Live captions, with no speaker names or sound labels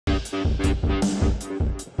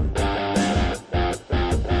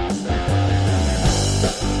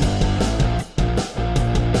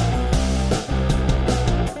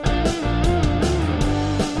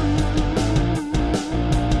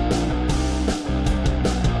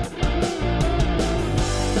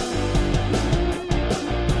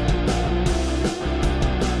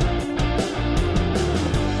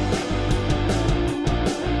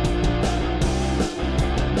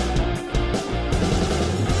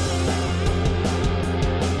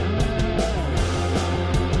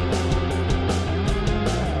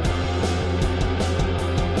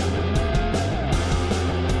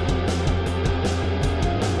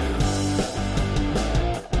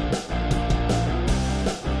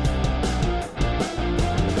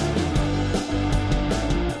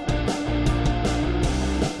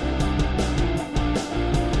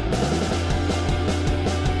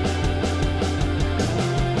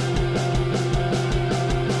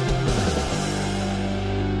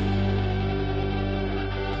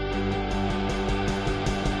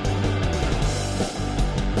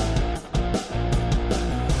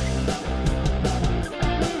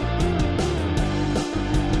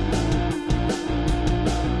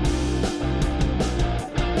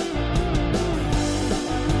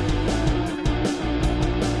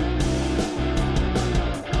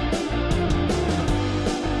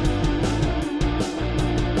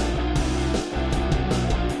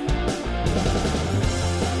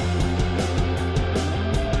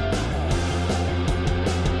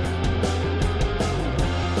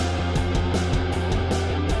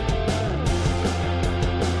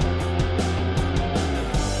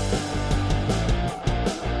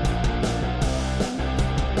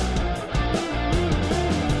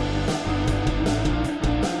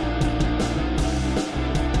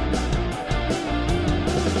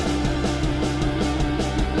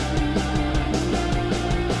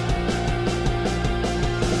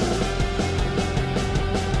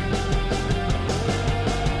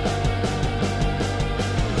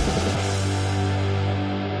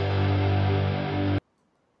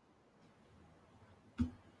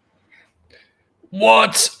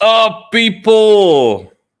What's up,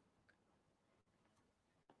 people?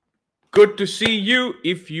 Good to see you.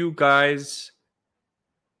 If you guys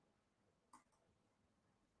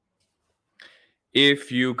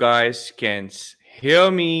can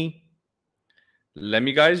hear me, let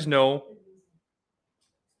me guys know.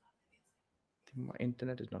 My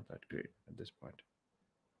internet is not that great at this point.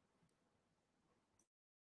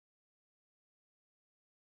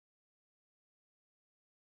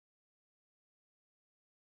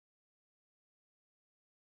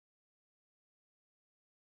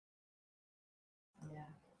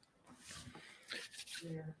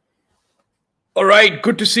 All right,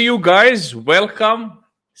 good to see you guys. Welcome.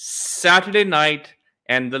 Saturday night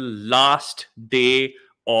and the last day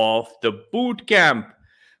of the boot camp.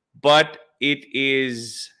 But it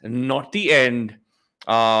is not the end.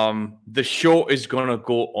 The show is gonna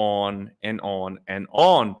go on and on and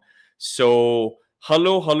on. So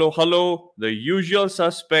hello. The usual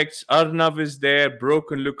suspects. Arnav is there.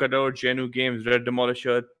 Broken Lucador, G2M Games, Red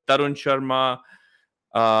Demolisher, Tarun Sharma,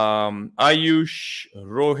 Ayush,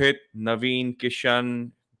 Rohit, Naveen,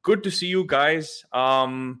 Kishan. Good to see you guys.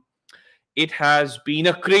 It has been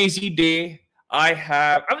a crazy day.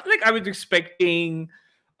 I was expecting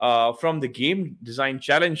from the game design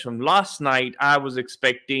challenge from last night, I was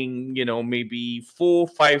expecting, maybe 4,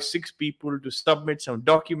 5, 6 people to submit some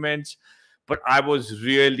documents, but I was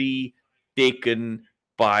really taken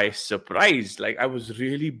by surprise. Like I was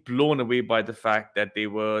really blown away by the fact that there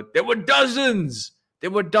were dozens. There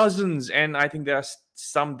were dozens, and I think there are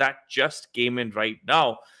some that just came in right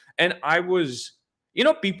now. And I was,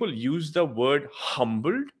 people use the word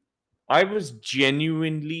humbled. I was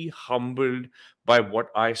genuinely humbled by what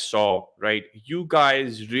I saw, right? You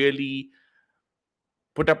guys really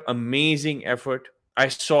put up amazing effort. I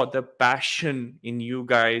saw the passion in you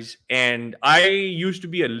guys, and I used to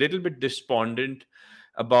be a little bit despondent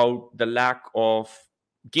about the lack of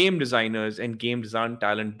game designers and game design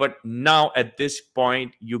talent. But now at this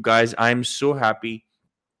point, you guys, I'm so happy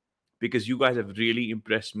because you guys have really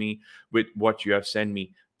impressed me with what you have sent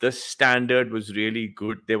me. The standard was really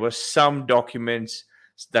good. There were some documents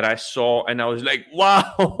that I saw and I was like,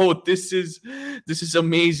 wow, this is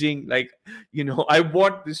amazing. Like, I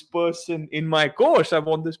want this person in my course. I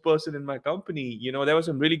want this person in my company. There were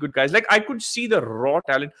some really good guys. Like I could see the raw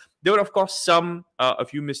talent. There were, of course, some a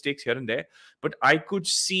few mistakes here and there, but I could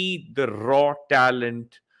see the raw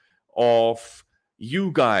talent of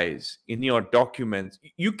you guys in your documents.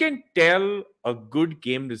 You can tell a good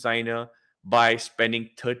game designer by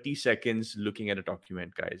spending 30 seconds looking at a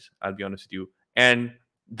document, guys. I'll be honest with you. And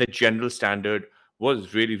the general standard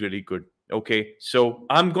was really, really good. Okay. So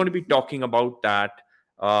I'm going to be talking about that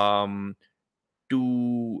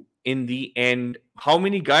to in the end. How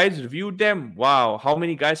many guys reviewed them? Wow. How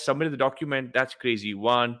many guys submitted the document? That's crazy.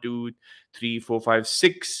 1, 2, 3, 4, 5,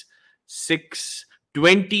 6,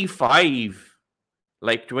 25.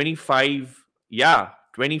 Like 25, yeah,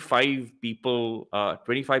 25 people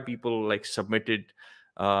like submitted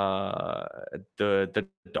the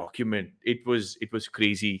document. It was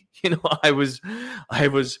crazy. I was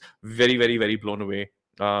very, very, very blown away,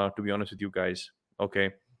 to be honest with you guys.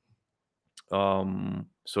 Okay.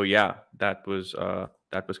 So yeah, that was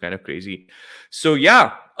kind of crazy. So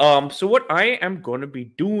yeah, so what I am going to be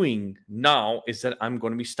doing now is that I'm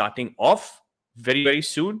going to be starting off very, very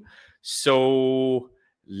soon. So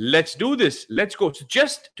let's do this. Let's go. So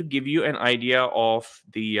just to give you an idea of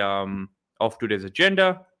the of today's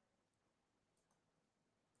agenda.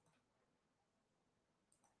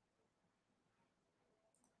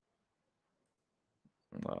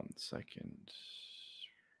 One second.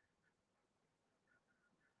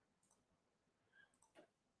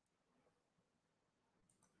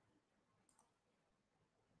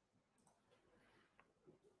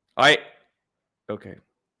 Okay.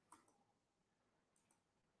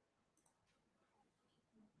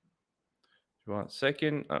 One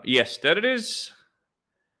second. Yes, there it is.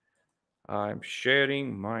 I'm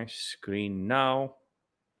sharing my screen now.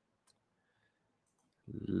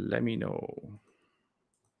 Let me know.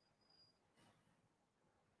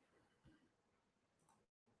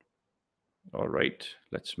 All right,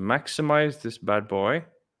 let's maximize this bad boy.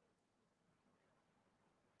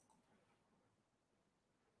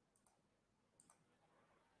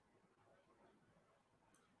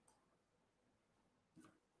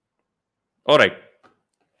 All right.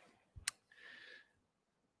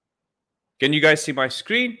 Can you guys see my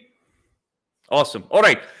screen? Awesome. All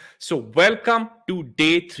right. So welcome to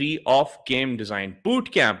day 3 of Game Design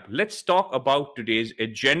Bootcamp. Let's talk about today's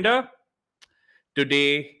agenda.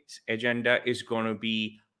 Today's agenda is going to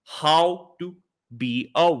be how to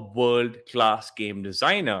be a world-class game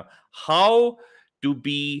designer, how to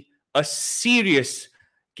be a serious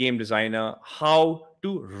game designer, how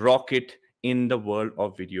to rock it in the world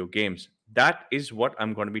of video games. That is what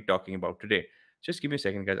I'm going to be talking about today. Just give me a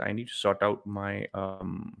second, guys. I need to sort out my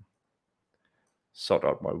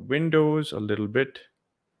windows a little bit.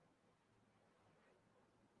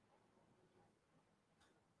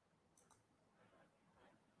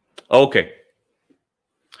 Okay.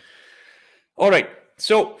 All right.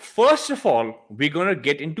 So, first of all, we're going to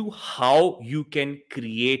get into how you can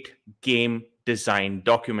create game design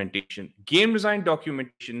documentation. Game design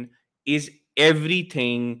documentation is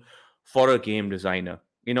everything for a game designer.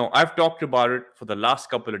 I've talked about it for the last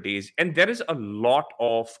couple of days, and there is a lot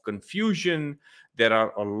of confusion. There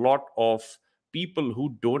are a lot of people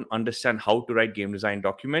who don't understand how to write game design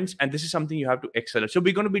documents, and this is something you have to excel at. So,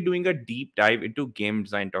 we're going to be doing a deep dive into game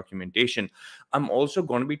design documentation. I'm also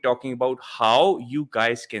going to be talking about how you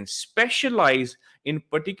guys can specialize in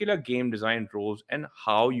particular game design roles and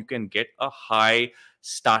how you can get a high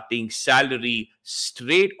starting salary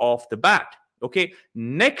straight off the bat. Okay,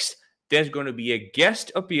 next, there's going to be a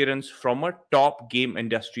guest appearance from a top game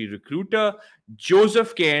industry recruiter,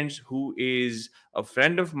 Joseph Cairns, who is a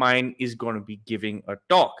friend of mine, is going to be giving a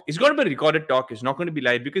talk. It's going to be a recorded talk. It's not going to be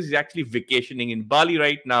live because he's actually vacationing in Bali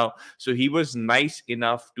right now. So he was nice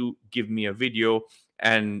enough to give me a video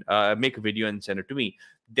and make a video and send it to me.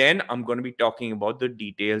 Then I'm going to be talking about the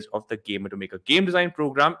details of the game to make a game design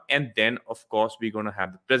program, and then of course we're going to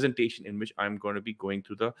have the presentation in which I'm going to be going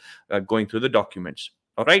through the documents.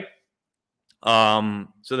 All right.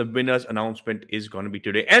 So the winner's announcement is going to be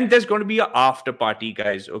today, and there's going to be an after party,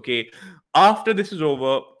 guys. Okay, after this is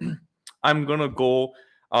over, I'm gonna go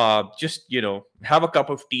just have a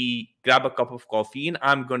cup of tea, grab a cup of coffee, and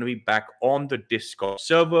I'm gonna be back on the Discord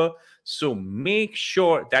server. So make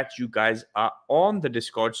sure that you guys are on the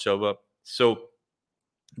Discord server. So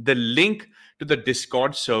the link to the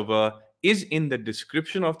Discord server is in the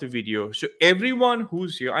description of the video. So everyone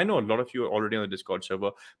who's here, I know a lot of you are already on the Discord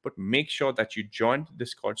server, but make sure that you join the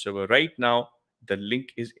Discord server right now. The link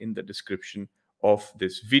is in the description of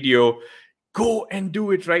this video. Go and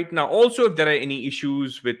do it right now. Also, if there are any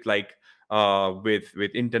issues with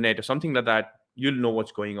with internet or something like that, you'll know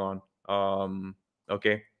what's going on.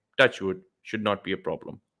 Okay, touch wood, should not be a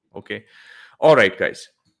problem. Okay, all right, guys.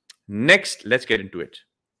 Next, let's get into it.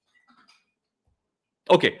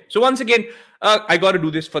 Okay, so once again, I got to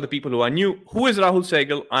do this for the people who are new. Who is Rahul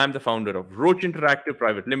Sehgal? I'm the founder of Roach Interactive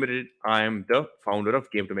Private Limited. I am the founder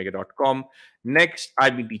of GameToMaker.com. Next,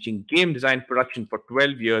 I've been teaching game design production for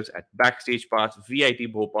 12 years at Backstage Pass,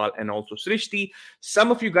 VIT Bhopal, and also Srishti.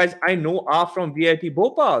 Some of you guys I know are from VIT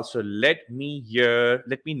Bhopal. So let me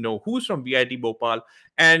know who's from VIT Bhopal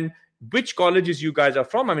and which colleges you guys are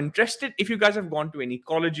from. I'm interested if you guys have gone to any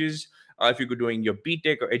colleges. If you're doing your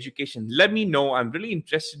BTech or education, let me know. I'm really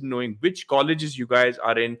interested in knowing which colleges you guys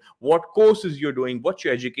are in, what courses you're doing, what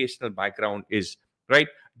your educational background is, right?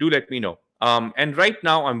 Do let me know. And right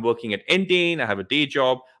now I'm working at Entain. I have a day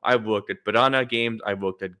job. I've worked at Piranha Games. I've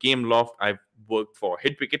worked at Gameloft. I've worked for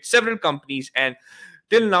Hitwicket, several companies. And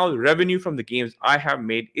till now, the revenue from the games I have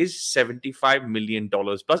made is $75 million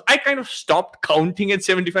plus. I kind of stopped counting at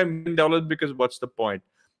 $75 million because what's the point,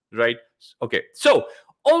 right? Okay, so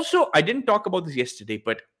also, I didn't talk about this yesterday,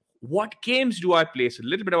 but what games do I play? So a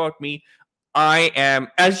little bit about me. I am,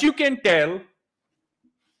 as you can tell,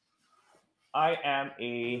 I am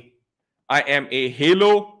a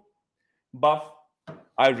Halo buff.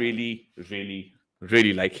 I really, really,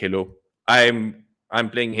 really like Halo. I'm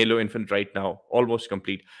playing Halo Infinite right now, almost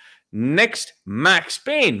complete. Next, Max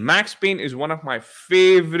Payne. Max Payne is one of my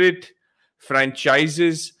favorite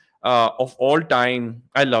franchises of all time.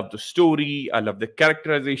 I love the story. I love the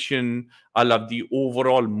characterization. I love the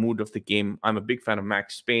overall mood of the game. I'm a big fan of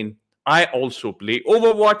Max Payne. I also play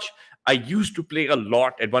Overwatch. I used to play a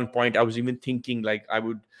lot. At one point, I was even thinking like I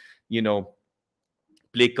would,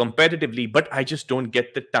 play competitively, but I just don't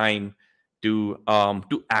get the time to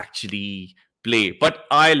actually play. But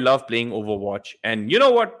I love playing Overwatch. And you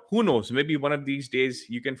know what? Who knows? Maybe one of these days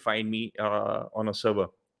you can find me on a server.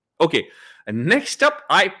 Okay, and next up,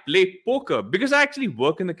 I play poker because I actually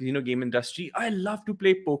work in the casino game industry. I love to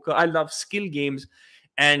play poker. I love skill games,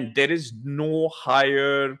 and there is no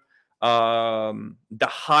higher there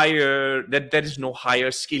is no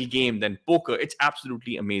higher skill game than poker. It's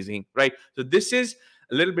absolutely amazing, right? So this is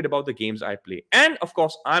a little bit about the games I play, and of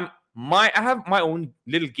course, I have my own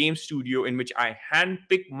little game studio in which I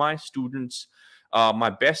handpick my students my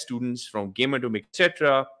best students from Gamer to Make,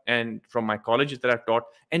 etc., and from my colleges that I've taught.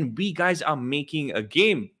 And we guys are making a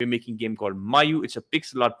game. We're making a game called Mayu. It's a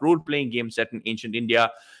pixel art role-playing game set in ancient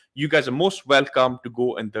India. You guys are most welcome to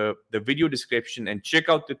go in the video description and check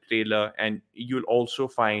out the trailer. And you'll also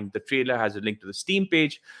find the trailer has a link to the Steam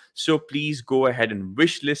page. So please go ahead and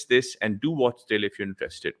wishlist this and do watch the trailer if you're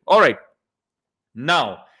interested. All right.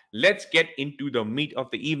 Now, let's get into the meat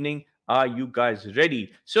of the evening. Are you guys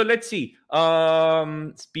ready? So let's see.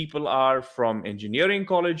 People are from engineering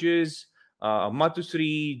colleges,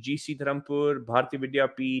 Matusri, GC Dharampur, Bharati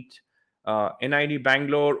Vidyapeeth, NID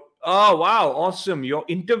Bangalore. Oh, wow. Awesome. Your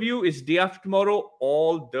interview is day after tomorrow.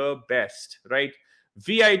 All the best, right?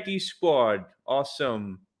 VIT squad.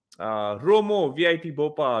 Awesome. Romo, VIT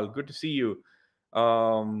Bhopal. Good to see you.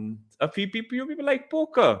 A few people like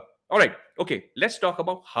poker. All right. Okay. Let's talk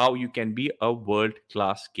about how you can be a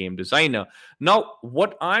world-class game designer. Now,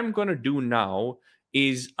 what I'm going to do now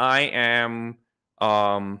is I'm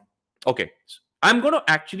going to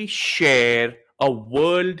actually share a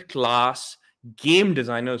world-class game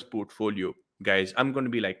designer's portfolio, guys. I'm going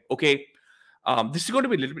to be like, okay, this is going to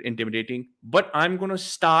be a little bit intimidating, but I'm going to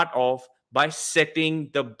start off by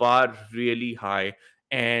setting the bar really high.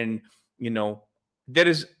 And, there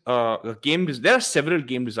is there are several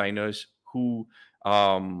game designers who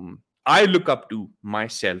I look up to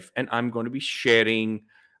myself, and I'm going to be sharing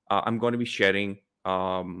one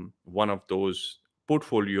of those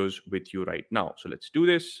portfolios with you right now. So let's do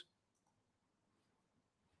this.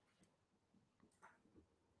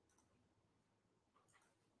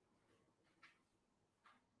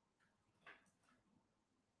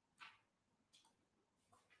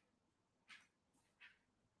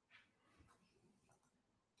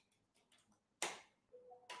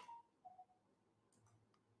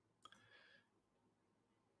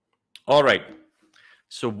 All right.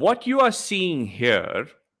 So what you are seeing here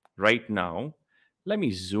right now, let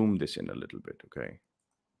me zoom this in a little bit, okay?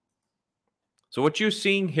 So what you're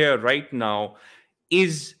seeing here right now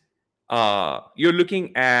is you're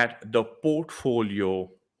looking at the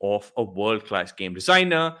portfolio of a world-class game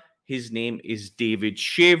designer. His name is David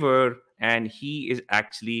Shaver, and he is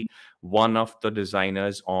actually one of the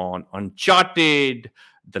designers on Uncharted,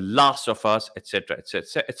 The Last of Us, etc.,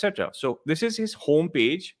 etc., etc. So this is his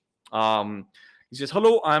homepage. He says,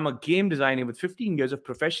 "Hello, I'm a game designer with 15 years of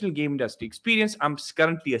professional game industry experience. I'm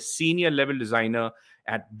currently a senior level designer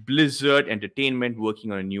at Blizzard Entertainment,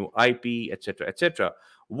 working on a new IP, etc., etc.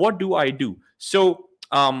 What do I do?" So,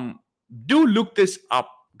 do look this up,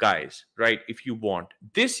 guys, right? If you want.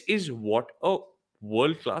 This is what a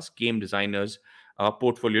world-class game designer's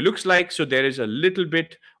portfolio looks like. So there is a little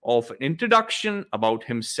bit of an introduction about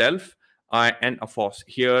himself. And of course,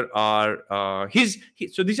 here are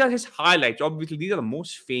so these are his highlights. Obviously, these are the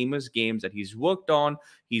most famous games that he's worked on.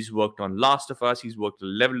 He's worked on Last of Us. He's worked as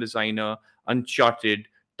level designer, Uncharted,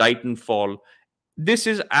 Titanfall. This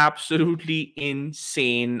is absolutely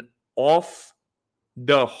insane, off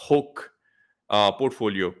the hook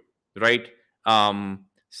portfolio, right?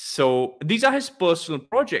 So these are his personal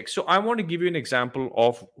projects. So I want to give you an example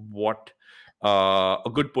of what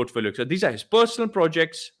a good portfolio. So these are his personal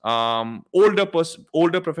projects, older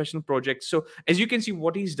professional projects. So as you can see,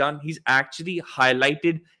 what he's done, he's actually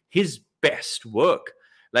highlighted his best work.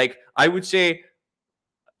 Like I would say,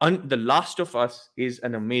 The Last of Us is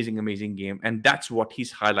an amazing game, and that's what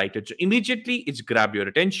he's highlighted. So immediately, it's grabbed your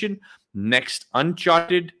attention. Next,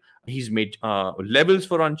 Uncharted. He's made levels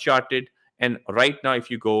for Uncharted. And right now, if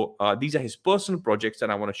you go, these are his personal projects that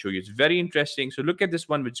I want to show you. It's very interesting. So look at this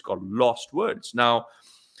one, which is called Lost Words. Now,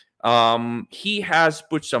 he has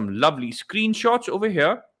put some lovely screenshots over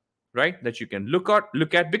here, right, that you can look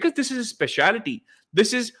at, because this is his specialty.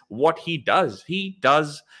 This is what he does. He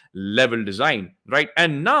does level design, right?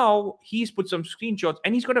 And now he's put some screenshots,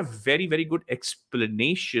 and he's got a very, very good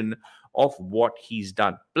explanation of what he's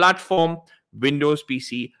done. Platform, Windows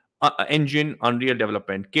PC, engine, Unreal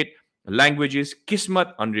Development Kit, languages, Kismet,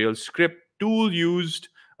 Unreal Script, tool used,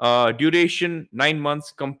 duration 9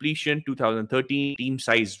 months, completion 2013, team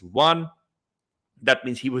size 1. That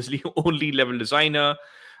means he was the only level designer.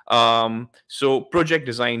 So project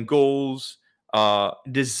design goals,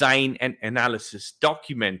 design and analysis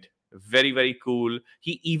document. Very, very cool.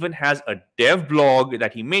 He even has a dev blog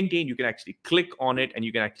that he maintained. You can actually click on it and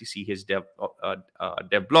you can actually see his dev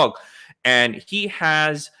blog. And he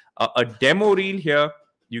has a demo reel here.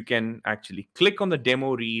 You can actually click on the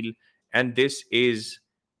demo reel, and this is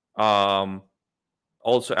also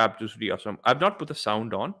absolutely awesome. I've not put the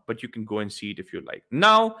sound on, but you can go and see it if you like.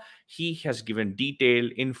 Now he has given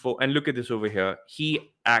detailed info, and look at this over here.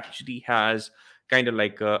 He actually has kind of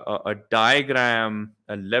like a diagram,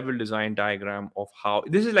 a level design diagram of how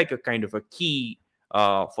this is like a kind of a key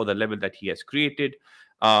for the level that he has created.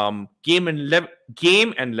 Game and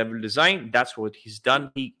level design. That's what he's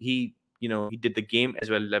done. He did the game as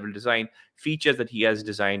well level design features that he has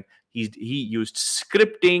designed. He used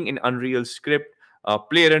scripting in Unreal Script,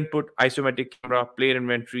 player input, isometric camera, player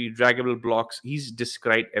inventory, draggable blocks. He's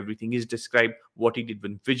described everything. He's described what he did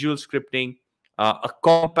with visual scripting, a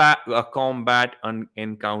combat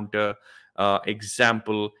encounter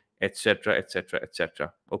example, etc., etc.,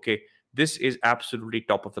 etc. Okay, this is absolutely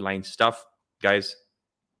top of the line stuff, guys,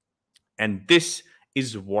 and this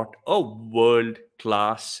is what a world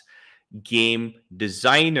class game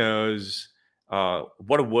designers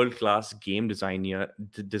what a world-class game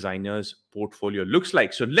designer's portfolio looks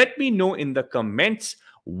like. So let me know in the comments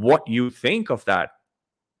what you think of that.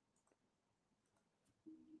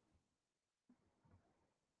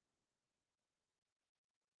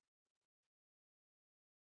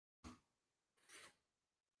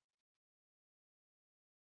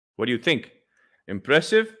 What do you think?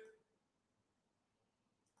 Impressive?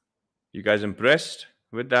 You guys impressed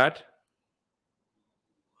with that?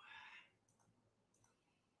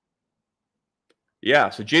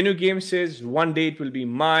 Yeah, so Genu Game says one day it will be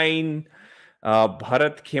mine.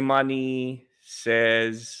 Bharat Khemani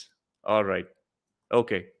says, all right,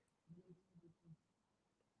 okay.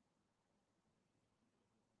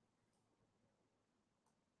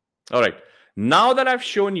 All right. Now that I've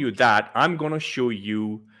shown you that, I'm going to show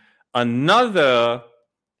you another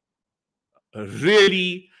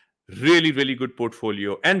really, really good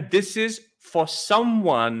portfolio. And this is for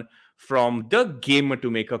someone from the Gamer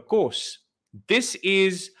to Maker course. This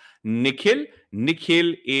is Nikhil.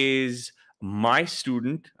 Nikhil is my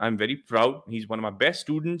student. I'm very proud. He's one of my best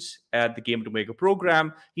students at the Gamer to Maker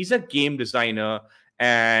program. He's a game designer.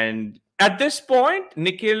 And at this point,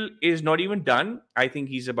 Nikhil is not even done. I think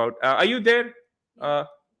he's about. Are you there? Are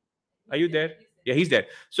you there? Yeah, he's there.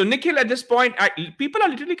 So Nikhil, at this point, people are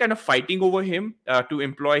literally kind of fighting over him to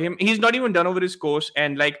employ him. He's not even done over his course,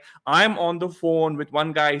 and like I'm on the phone with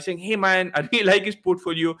one guy saying, "Hey man, I really like his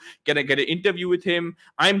portfolio. Can I get an interview with him?"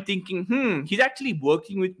 I'm thinking, he's actually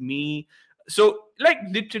working with me. So like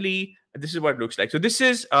literally, this is what it looks like. So this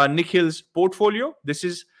is Nikhil's portfolio. This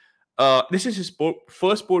is his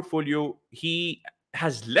first portfolio. He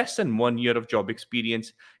has less than 1 year of job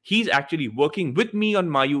experience. He's actually working with me on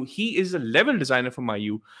Mayu. He is a level designer for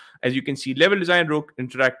Mayu. As you can see, level design, Rogue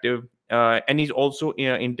Interactive, and he's also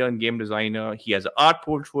an intern game designer. He has an art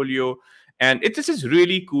portfolio, and this is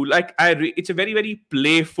really cool. Like it's a very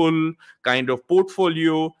playful kind of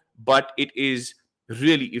portfolio, but it is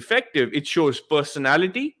really effective. It shows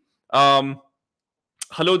personality.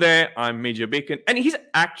 Hello there, I'm Major Bacon. And he's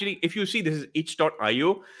actually, if you see, this is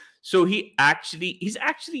itch.io. So he's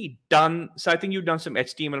actually done, so I think you've done some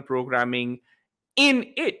HTML programming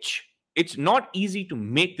in itch. It's not easy to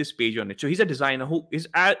make this page on it. So he's a designer who is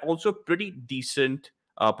also pretty decent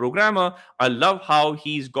programmer. I love how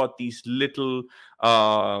he's got these little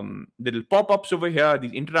pop-ups over here,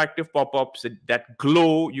 these interactive pop-ups that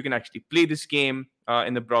glow. You can actually play this game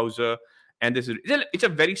in the browser. And it's a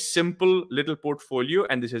very simple little portfolio.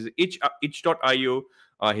 And this is itch.io,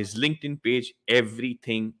 his LinkedIn page.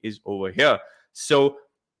 Everything is over here. So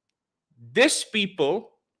this,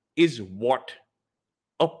 people, is what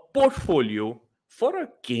a portfolio for a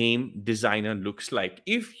game designer looks like.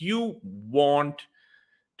 If you want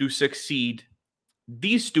to succeed,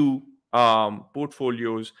 these two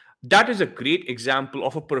portfolios, that is a great example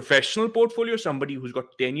of a professional portfolio, somebody who's got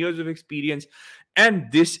 10 years of experience.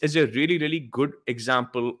 And this is a really good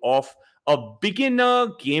example of a beginner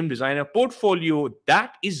game designer portfolio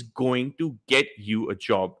that is going to get you a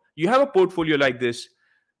job. You have a portfolio like this,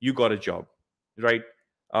 you got a job, right?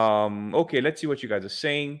 Okay, let's see what you guys are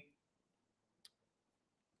saying.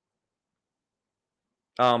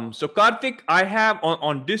 So Karthik, I have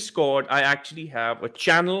on Discord, I actually have a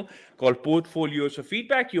channel called Portfolios for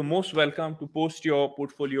Feedback. You're most welcome to post your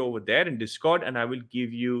portfolio over there in Discord, and I'll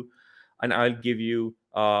give you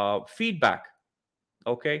feedback.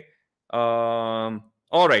 Okay. All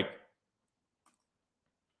right.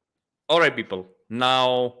 All right, people.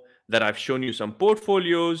 Now that I've shown you some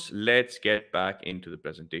portfolios, let's get back into the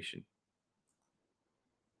presentation.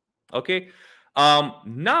 Okay.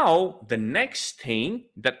 Now the next thing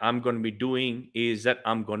that I'm going to be doing is that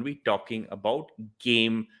I'm going to be talking about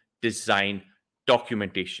game design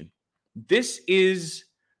documentation. This is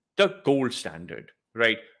the gold standard,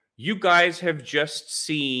 right? You guys have just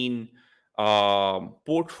seen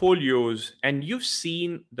portfolios, and you've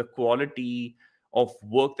seen the quality of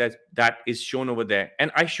work that is shown over there.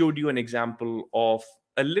 And I showed you an example of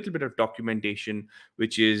a little bit of documentation,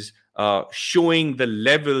 which is showing the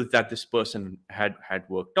levels that this person had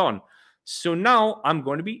worked on. So now I'm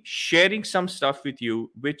going to be sharing some stuff with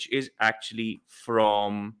you, which is actually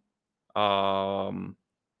from the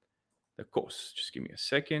course. Just give me a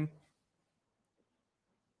second.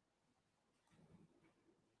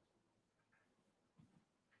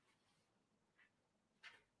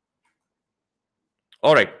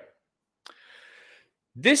 All right.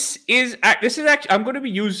 This is actually I'm going to be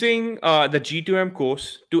using the G2M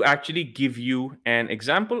course to actually give you an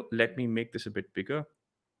example. Let me make this a bit bigger.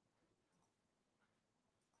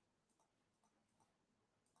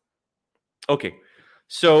 Okay,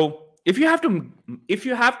 so if you have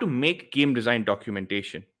to make game design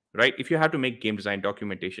documentation, right? If you have to make game design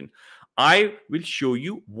documentation, I will show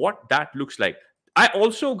you what that looks like. I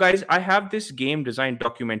also, guys, I have this game design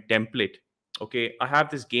document template. Okay, I have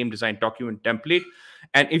this game design document template,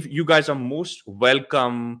 and if you guys are most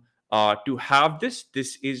welcome to have this.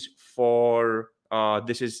 This is for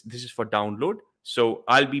this is for download. So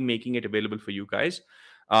I'll be making it available for you guys.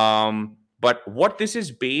 But what this is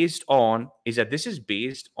based on is that this is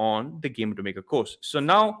based on the Game to Maker course. So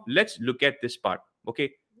now let's look at this part.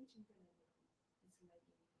 Okay.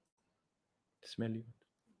 Smelly.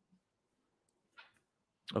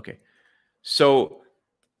 Okay. So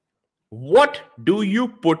what do you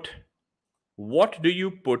put? What do you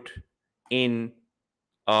put in?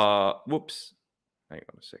 Whoops. Hang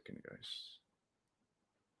on a second, guys.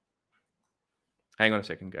 Hang on a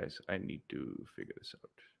second, guys. I need to figure this out.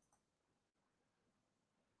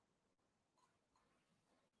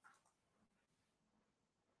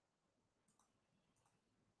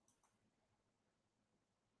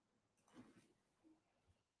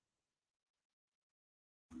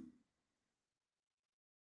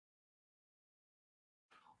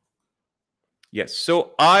 Yes.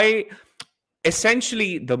 So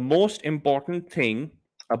essentially the most important thing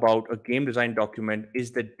about a game design document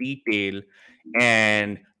is the detail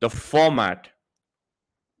and the format.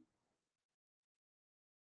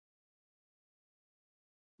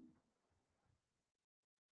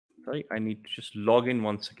 Sorry, I need to just log in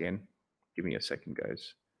once again. Give me a second,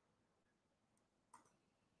 guys.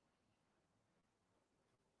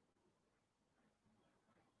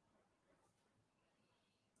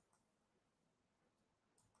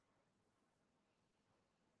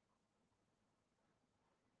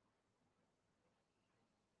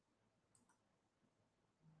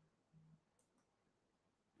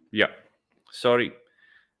 Yeah, sorry,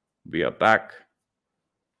 we are back.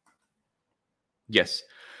 Yes.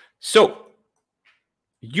 So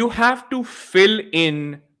you have to fill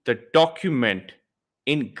in the document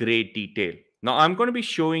in great detail. Now, I'm going to be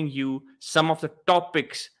showing you some of the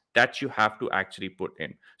topics that you have to actually put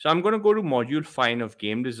in. So I'm going to go to module 5 of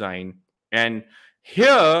game design. And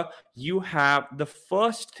here you have the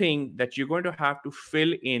first thing that you're going to have to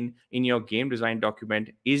fill in your game design document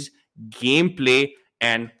is gameplay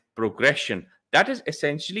and progression. That is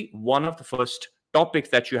essentially one of the first topics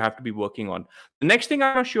that you have to be working on. The next thing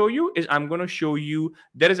I'm going to show you is I'm going to show you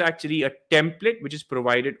there is actually a template which is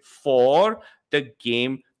provided for the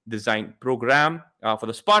game design program for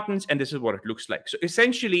the Spartans, and this is what it looks like. So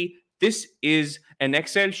essentially, this is an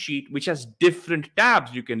Excel sheet which has different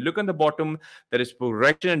tabs. You can look on the bottom. There is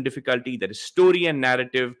progression and difficulty. There is story and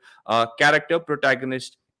narrative, character,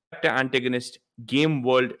 protagonist, antagonist, game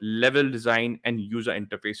world, level design, and user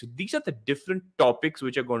interface. So these are the different topics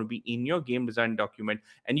which are going to be in your game design document,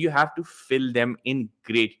 and you have to fill them in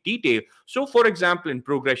great detail. So for example, in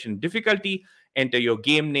progression difficulty, enter your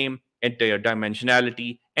game name, enter your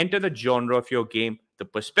dimensionality, enter the genre of your game, the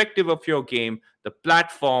perspective of your game, the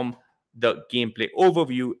platform, the gameplay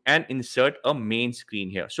overview, and insert a main screen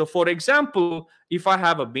here. So for example, if I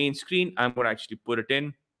have a main screen, I'm going to actually put it in.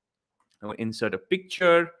 I'm going to insert a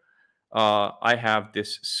picture. I have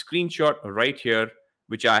this screenshot right here,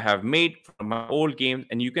 which I have made from my old game,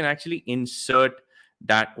 and you can actually insert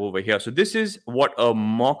that over here. So this is what a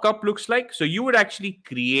mock-up looks like. So you would actually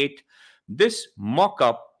create this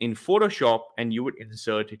mock-up in Photoshop and you would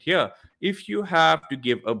insert it here. If you have to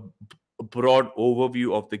give a broad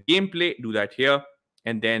overview of the gameplay, do that here,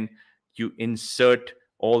 and then you insert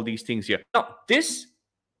all these things here. Now, this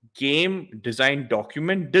game design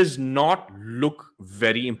document does not look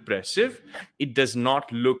very impressive. It does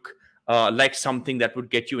not look like something that would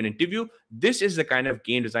get you an interview. This is the kind of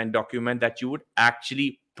game design document that you would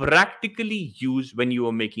actually practically use when you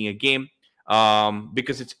are making a game,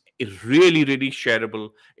 because it's really, really shareable.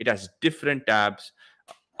 It has different tabs.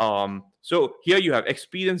 So here you have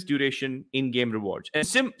experience, duration, in-game rewards, and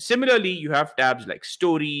similarly you have tabs like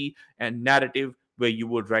story and narrative, where you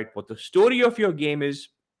would write what the story of your game is.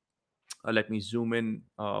 Let me zoom in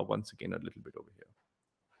once again a little bit over here.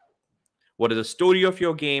 What is the story of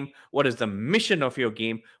your game? What is the mission of your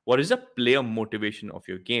game? What is the player motivation of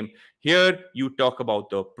your game? Here, you talk about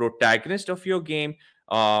the protagonist of your game.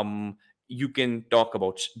 You can talk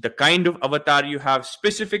about the kind of avatar you have,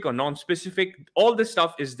 specific or non specific. All this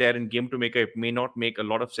stuff is there in Game to Maker. It may not make a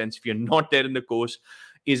lot of sense if you're not there in the course.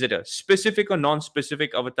 Is it a specific or non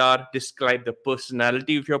specific avatar? Describe the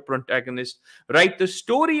personality of your protagonist. Write the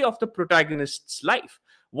story of the protagonist's life.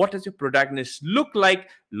 What does your protagonist look like?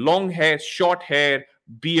 Long hair, short hair,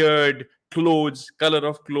 beard, clothes, color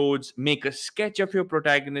of clothes. Make a sketch of your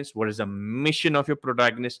protagonist. What is the mission of your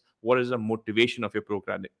protagonist? What is the motivation of your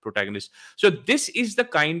protagonist? So this is the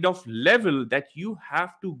kind of level that you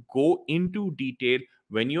have to go into detail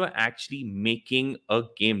when you are actually making a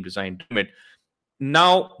game design document.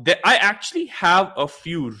 Now, I actually have a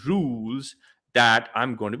few rules that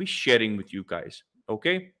I'm going to be sharing with you guys.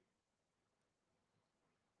 Okay.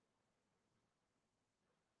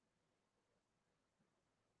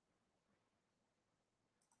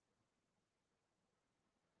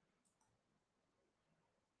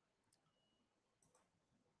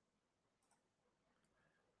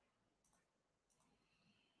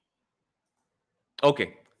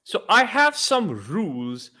 Okay, so I have some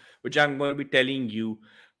rules which I'm going to be telling you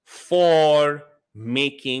for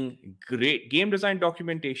making great game design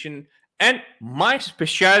documentation. And my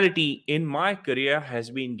specialty in my career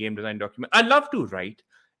has been game design document. I love to write,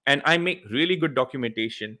 and I make really good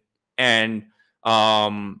documentation. And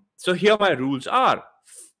so here my rules are.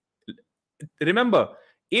 Remember,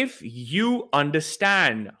 if you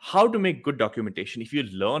understand how to make good documentation, if you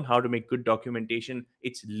learn how to make good documentation,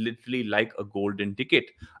 it's literally like a golden ticket.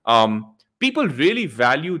 People really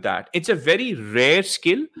value that. It's a very rare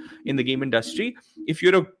skill in the game industry. If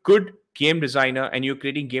you're a good game designer and you're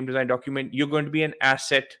creating game design document, you're going to be an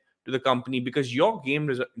asset to the company, because your game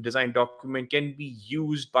design document can be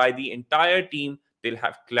used by the entire team. They'll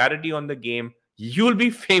have clarity on the game, you'll be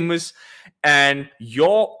famous, and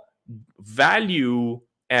your value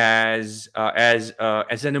as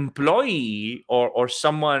an employee, or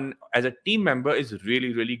someone as a team member, is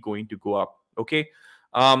really going to go up. Okay.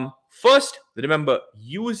 First, remember,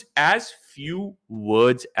 use as few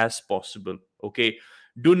words as possible. Okay.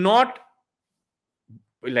 Do not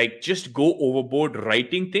like just go overboard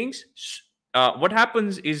writing things. What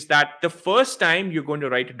happens is that the first time you're going to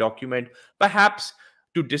write a document, perhaps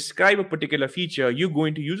to describe a particular feature, you're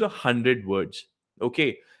going to use 100 words.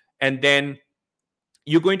 Okay. And then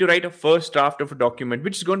you're going to write a first draft of a document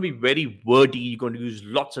which is going to be very wordy. You're going to use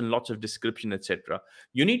lots and lots of description, etc.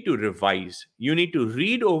 You need to revise. You need to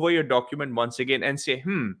read over your document once again and say,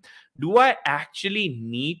 do I actually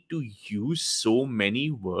need to use so many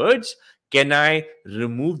words? Can I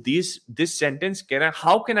remove this sentence?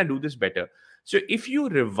 How can I do this better? So if you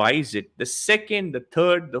revise it the second, the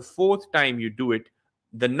third, the fourth time you do it,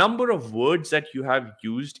 the number of words that you have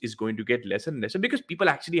used is going to get lesser and lesser, because people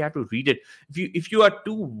actually have to read it. If you are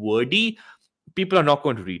too wordy, people are not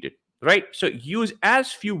going to read it, right? So use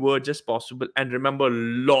as few words as possible, and remember,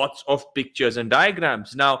 lots of pictures and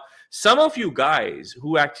diagrams. Now, some of you guys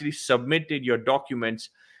who actually submitted your documents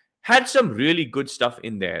had some really good stuff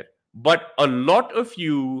in there, but a lot of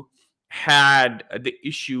you had the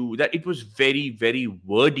issue that it was very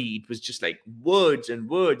wordy. It was just like words and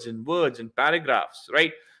words and words and paragraphs,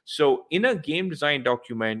 right? So in a game design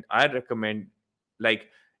document, I recommend like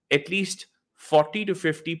at least 40 to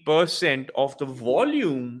 50% of the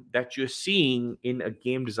volume that you're seeing in a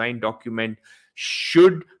game design document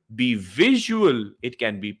should be visual. It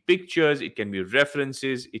can be pictures, it can be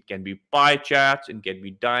references, it can be pie charts, it can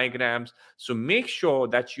be diagrams. So make sure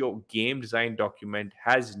that your game design document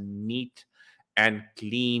has neat and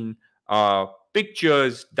clean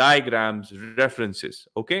pictures, diagrams, references.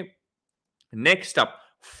 Okay. Next up,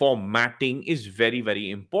 formatting is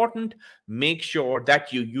very important. Make sure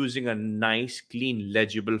that you're using a nice, clean,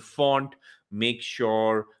 legible font. Make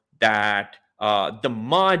sure that the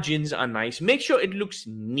margins are nice. Make sure it looks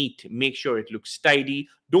neat. Make sure it looks tidy.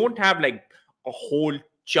 Don't have like a whole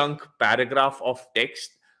chunk paragraph of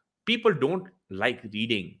text. People don't like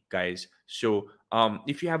reading, guys. So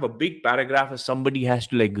if you have a big paragraph or somebody has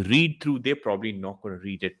to like read through, they're probably not going to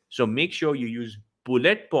read it. So make sure you use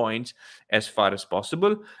bullet points as far as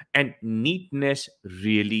possible, and neatness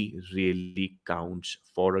really counts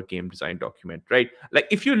for a game design document, right? Like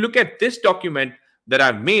if you look at this document that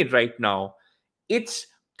I've made right now, it's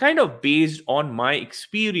kind of based on my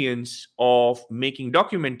experience of making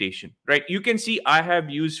documentation, right? You can see I have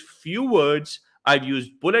used few words, I've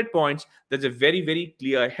used bullet points. There's a very, very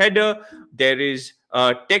clear header. There is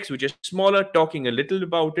text which is smaller, talking a little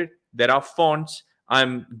about it. There are fonts.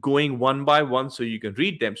 I'm going one by one so you can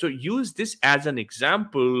read them. So use this as an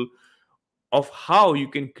example of how you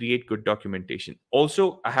can create good documentation.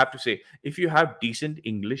 Also, I have to say, if you have decent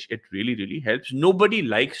English, it really, really helps. Nobody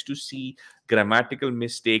likes to see grammatical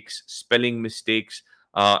mistakes, spelling mistakes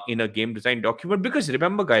in a game design document. Because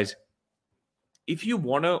remember, guys, if you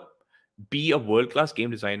want to be a world-class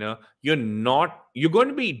game designer, you're going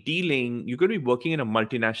to be working in a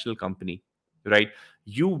multinational company, right?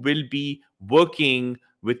 You will be working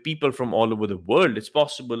with people from all over the world. It's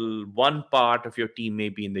possible one part of your team may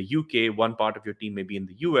be in the UK, one part of your team may be in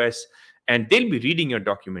the US, and they'll be reading your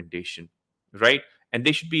documentation, right? And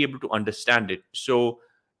they should be able to understand it. So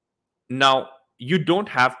now, you don't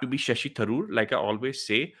have to be Shashi Tharoor, like I always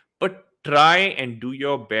say, but try and do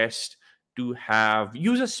your best to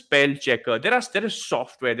use a spell checker. There is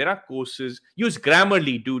software, there are courses. Use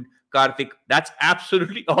Grammarly, dude. Karthik, that's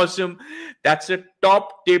absolutely awesome. That's a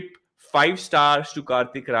top tip. 5 stars to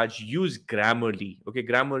Karthik Raj. Use Grammarly. Okay,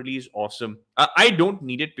 Grammarly is awesome. I don't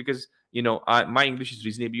need it because my English is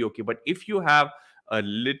reasonably okay. But if you have a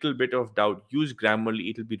little bit of doubt, use Grammarly.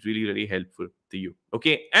 It'll be really, really helpful to you.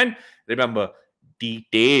 Okay, and remember,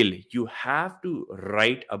 detail. You have to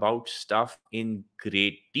write about stuff in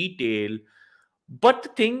great detail. But the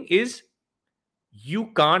thing is, you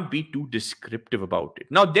can't be too descriptive about it.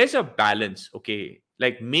 Now, there's a balance, okay?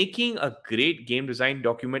 Like making a great game design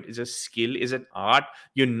document is a skill, is an art.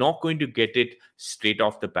 You're not going to get it straight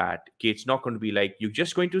off the bat. Okay, it's not going to be like you're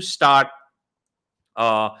just going to start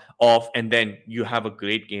off and then you have a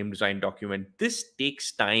great game design document. This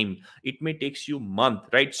takes time. It may takes you a month,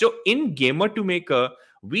 right? So in Gamer to Maker,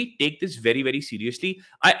 we take this very, very seriously.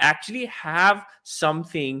 I actually have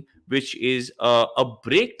something which is a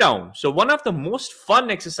breakdown. So one of the most fun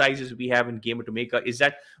exercises we have in Gamer to Maker is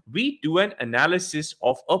that we do an analysis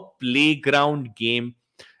of a playground game,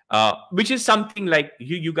 which is something like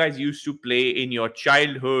you guys used to play in your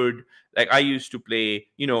childhood. Like I used to play,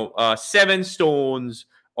 Seven Stones,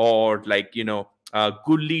 or like,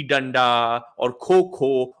 Gulli Danda or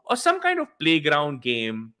Kho, or some kind of playground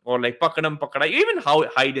game, or like Pakadam Pakada, even how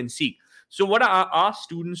hide and seek. So what I ask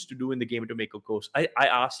students to do in the Game to Make a course, I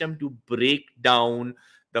ask them to break down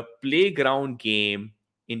the playground game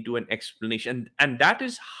into an explanation, and that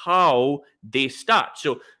is how they start.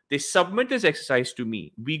 So they submit this exercise to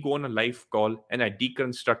me. We go on a live call and I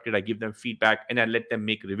deconstruct it. I give them feedback and I let them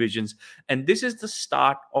make revisions. And this is the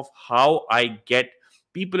start of how I get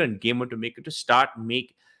people in Gamer to Make it to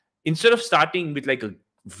instead of starting with like a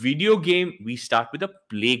video game, we start with a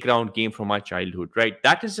playground game from our childhood, right?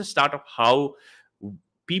 That is the start of how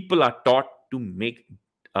people are taught to make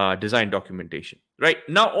design documentation, right?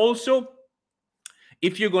 Now, also,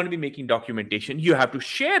 if you're going to be making documentation, you have to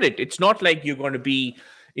share it. It's not like you're going to be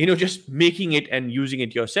just making it and using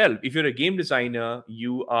it yourself. If you're a game designer,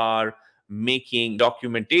 you are making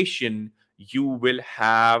documentation, you will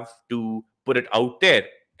have to put it out there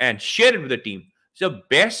and share it with the team. So the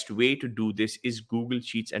best way to do this is Google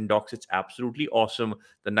Sheets and Docs. It's absolutely awesome.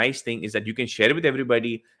 The nice thing is that you can share it with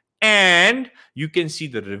everybody and you can see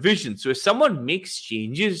the revision. So if someone makes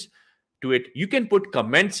changes to it, you can put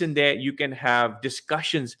comments in there, you can have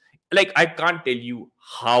discussions. Like, I can't tell you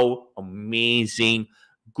how amazing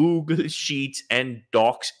Google Sheets and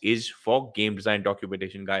Docs is for game design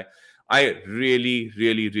documentation, guy. I really,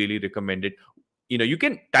 really, really recommend it. You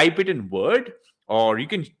can type it in Word, or you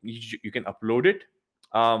can upload it.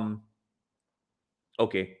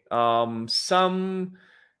 Okay. Some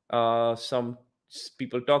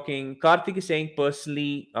people talking. Karthik is saying,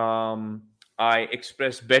 personally, I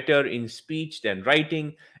express better in speech than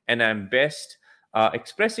writing, and I'm best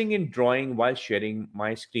expressing in drawing while sharing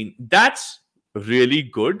my screen. That's really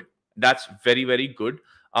good. That's very, very good.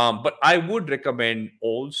 But I would recommend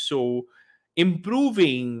also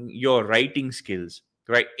improving your writing skills,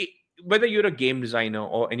 right? Whether you're a game designer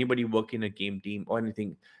or anybody working in a game team or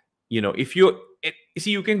anything, if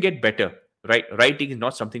see, you can get better, right? Writing is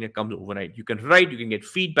not something that comes overnight. You can write, you can get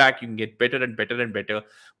feedback, you can get better and better and better.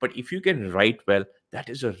 But if you can write well, that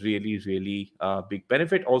is a really, really big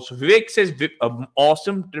benefit. Also, Vivek says,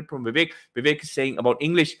 awesome tip from Vivek is saying about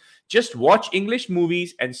English: just watch English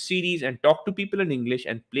movies and series and talk to people in English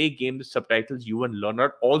and play games with subtitles. You will learn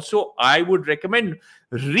it. Also, I would recommend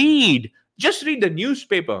just read the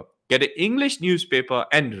newspaper. Get an English newspaper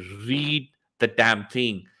and read the damn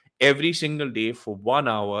thing every single day for 1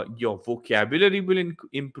 hour. Your vocabulary will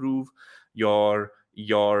improve, your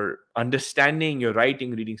your understanding, your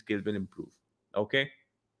writing, reading skills will improve. Okay.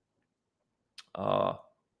 uh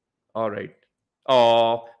all right.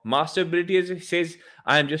 Oh, master ability says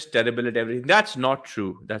I'm just terrible at everything. That's not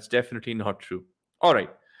true. That's definitely not true. All right.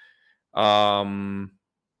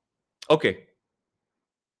 Okay.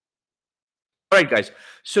 All right, guys.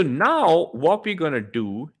 So now what we're gonna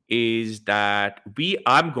do is that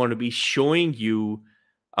I'm gonna be showing you.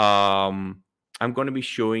 I'm gonna be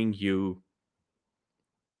showing you.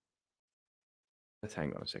 Let's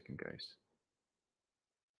hang on a second, guys.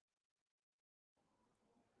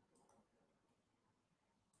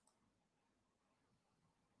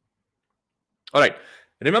 All right.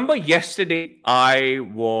 Remember yesterday I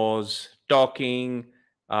was talking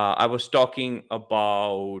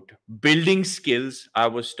about building skills. I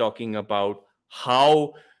was talking about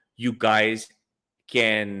how you guys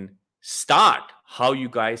can start, how you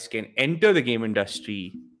guys can enter the game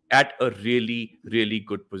industry at a really, really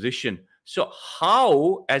good position. So,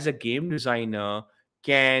 how, as a game designer,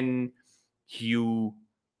 can you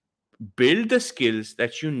build the skills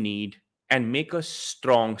that you need and make a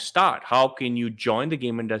strong start? How can you join the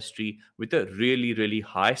game industry with a really, really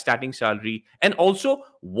high starting salary? And also,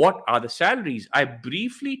 what are the salaries? I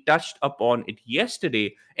briefly touched upon it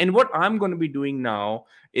yesterday. And what I'm going to be doing now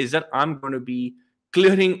is that I'm going to be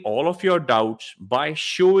clearing all of your doubts by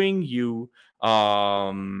showing you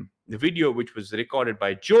the video which was recorded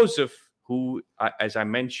by Joseph, who, as I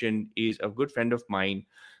mentioned, is a good friend of mine.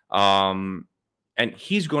 And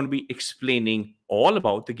he's going to be explaining all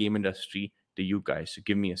about the game industry to you guys. So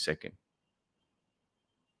give me a second.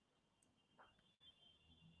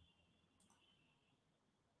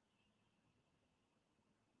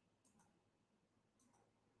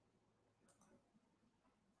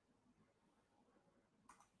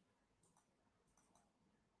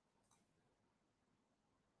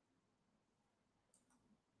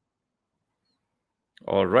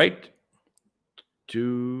 All right.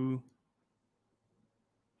 Do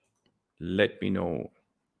let me know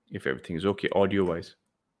if everything is okay audio wise.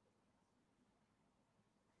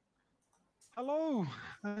 Hello,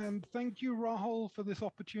 and thank you, Rahul, for this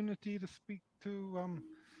opportunity to speak to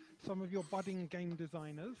some of your budding game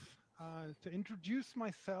designers. To introduce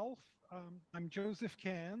myself, I'm Joseph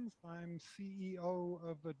Cairns. I'm CEO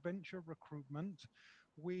of Adventure Recruitment.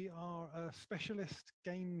 We are a specialist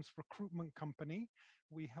games recruitment company.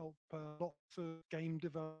 We help lots of game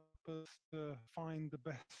developers to find the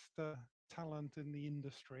best talent in the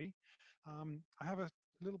industry. I have a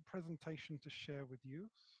little presentation to share with you.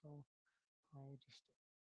 So I'll just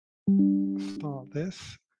start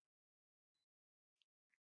this.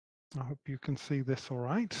 I hope you can see this all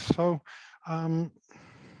right. Um,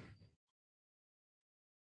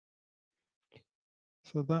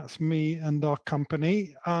 so that's me and our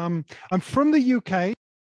company. I'm from the UK.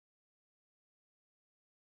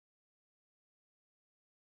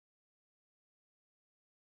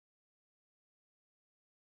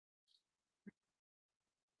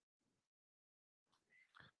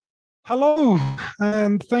 Hello,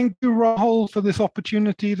 and thank you, Rahul, for this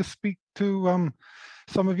opportunity to speak to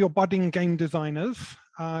some of your budding game designers.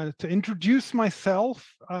 To introduce myself,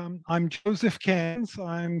 I'm Joseph Cairns.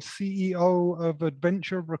 I'm CEO of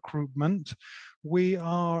Adventure Recruitment. We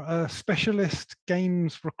are a specialist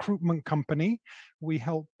games recruitment company. We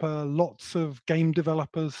help lots of game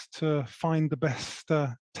developers to find the best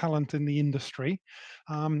talent in the industry.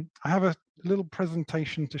 I have a little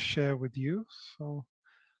presentation to share with you. So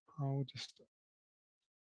I'll just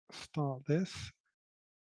start this.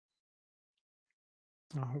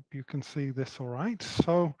 I hope you can see this all right.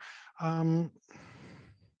 Um,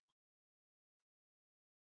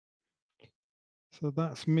 so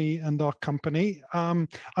that's me and our company. I'm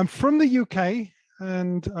from the UK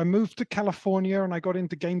and I moved to California and I got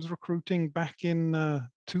into games recruiting back in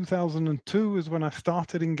 2002 is when I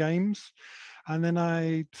started in games. And then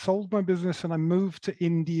I sold my business and I moved to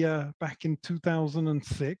India back in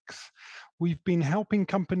 2006. We've been helping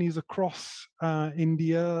companies across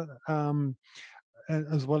India,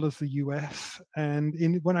 as well as the US.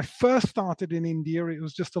 And when I first started in India, it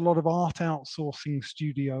was just a lot of art outsourcing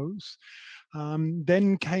studios.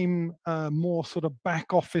 Then came more sort of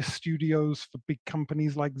back office studios for big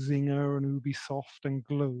companies like Zynga and Ubisoft and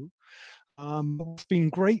Glue. What's been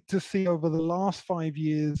great to see over the last 5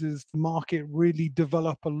 years is the market really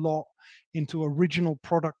develop a lot into original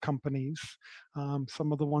product companies.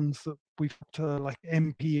 Some of the ones that we've like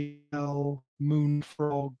MPL,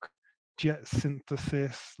 Moonfrog, Jet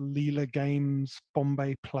Synthesis, Leela Games,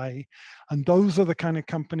 Bombay Play. And those are the kind of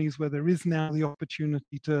companies where there is now the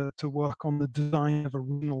opportunity to work on the design of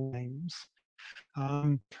original games.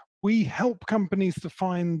 Um, we help companies to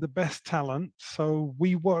find the best talent. So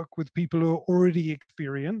we work with people who are already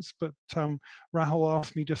experienced, but Rahul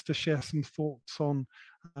asked me just to share some thoughts on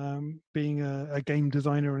being a game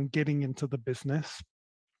designer and getting into the business.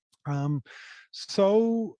 One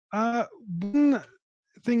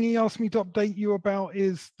thing he asked me to update you about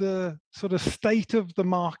is the sort of state of the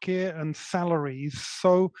market and salaries.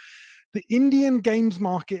 So the Indian games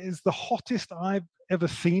market is the hottest I've ever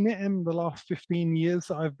seen it in the last 15 years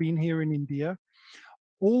that I've been here in India.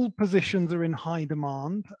 All positions are in high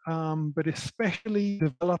demand, but especially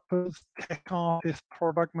developers, tech artists,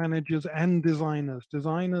 product managers, and designers.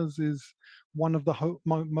 Designers is one of the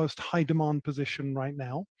most high demand position right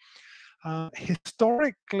now.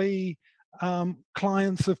 Historically,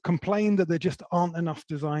 clients have complained that there just aren't enough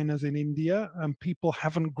designers in India, and people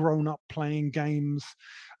haven't grown up playing games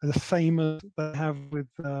the same as they have with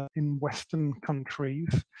in Western countries.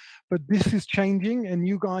 But this is changing, and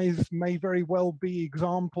you guys may very well be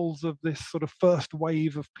examples of this sort of first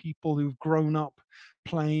wave of people who've grown up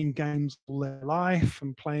playing games all their life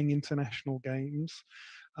and playing international games.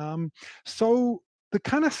 So the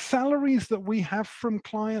kind of salaries that we have from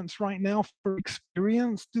clients right now for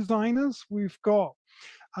experienced designers, we've got,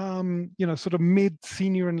 sort of mid,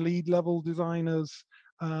 senior, and lead level designers,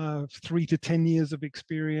 3 to 10 years of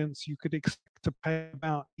experience. You could expect to pay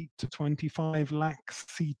about 8 to 25 lakhs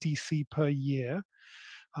CTC per year.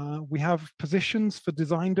 We have positions for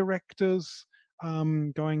design directors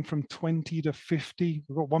going from 20 to 50.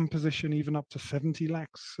 We've got one position even up to 70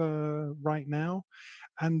 lakhs right now.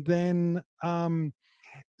 And then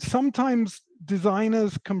sometimes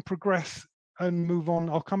designers can progress and move on.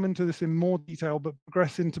 I'll come into this in more detail, but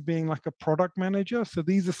progress into being like a product manager. So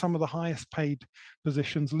these are some of the highest paid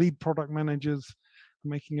positions. Lead product managers are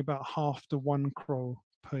making about half to 1 crore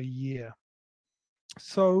per year.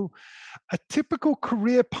 So a typical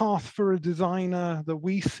career path for a designer that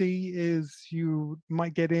we see is you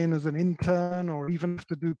might get in as an intern or even have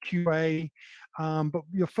to do QA, but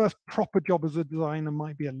your first proper job as a designer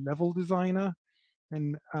might be a level designer.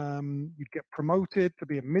 And you'd get promoted to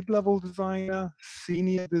be a mid-level designer,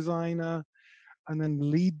 senior designer, and then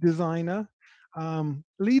lead designer.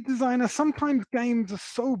 Lead designer, sometimes games are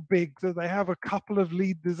so big that they have a couple of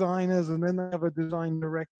lead designers and then they have a design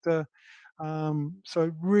director. So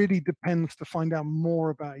it really depends to find out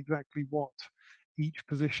more about exactly what each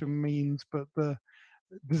position means. But the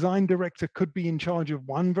design director could be in charge of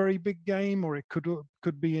one very big game, or it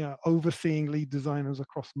could be overseeing lead designers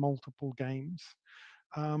across multiple games.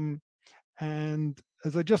 And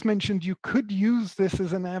as I just mentioned, you could use this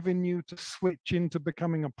as an avenue to switch into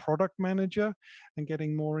becoming a product manager and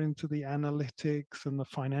getting more into the analytics and the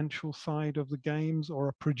financial side of the games, or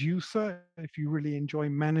a producer if you really enjoy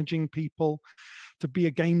managing people. To be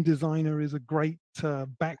a game designer is a great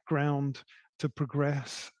background to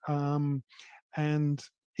progress. And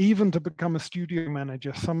even to become a studio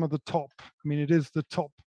manager, some of the top, I mean, it is the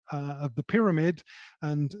top of the pyramid,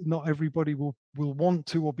 and not everybody will want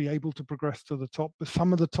to or be able to progress to the top, but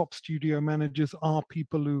some of the top studio managers are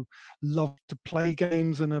people who love to play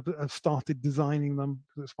games and have started designing them.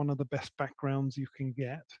 It's one of the best backgrounds you can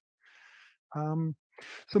get.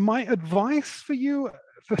 So my advice for you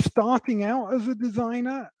for starting out as a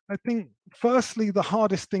designer, I think firstly the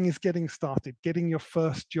hardest thing is getting started, getting your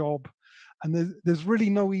first job. And there's really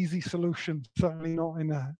no easy solution, certainly not in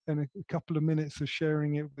a couple of minutes of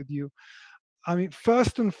sharing it with you. I mean,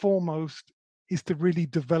 first and foremost is to really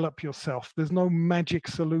develop yourself. There's no magic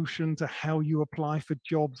solution to how you apply for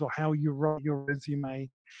jobs or how you write your resume.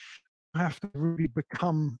 You have to really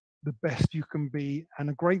become the best you can be. And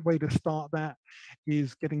a great way to start that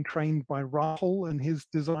is getting trained by Rahul and his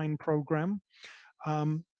design program.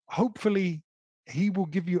 Hopefully, he will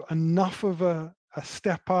give you enough of a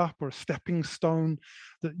step up or a stepping stone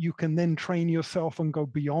that you can then train yourself and go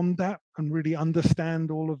beyond that and really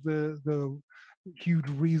understand all of the huge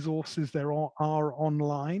resources there are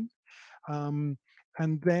online. And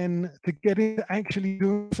then to get into actually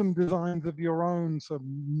doing some designs of your own, so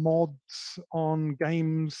mods on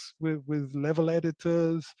games with level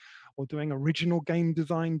editors, or doing original game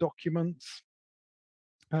design documents.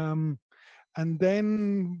 And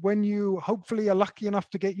then when you hopefully are lucky enough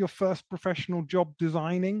to get your first professional job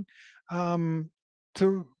designing,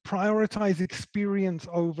 to prioritize experience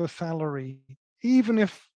over salary. Even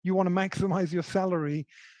if you want to maximize your salary,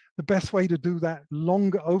 the best way to do that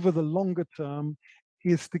over the longer term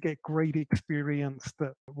is to get great experience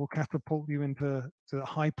that will catapult you into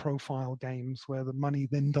high profile games where the money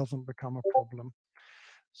then doesn't become a problem.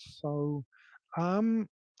 So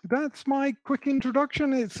that's my quick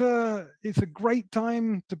introduction. It's a great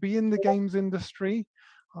time to be in the games industry.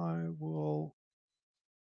 I will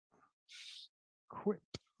quit.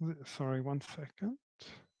 Sorry, 1 second.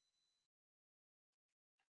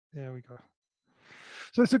 There we go.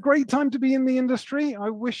 So it's a great time to be in the industry. I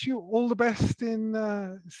wish you all the best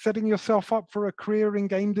in setting yourself up for a career in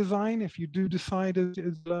game design. If you do decide to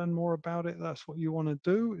learn more about it, that's what you want to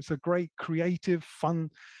do. It's a great, creative,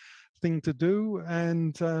 fun thing to do.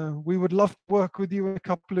 And we would love to work with you in a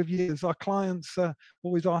couple of years. Our clients are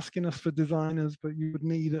always asking us for designers, but you would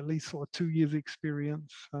need at least sort of 2 years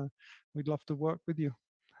experience. We'd love to work with you.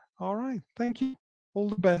 All right. Thank you. All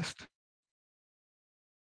the best.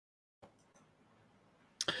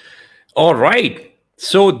 All right.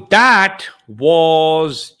 So that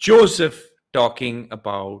was Joseph talking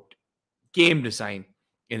about game design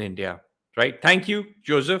in India, right? Thank you,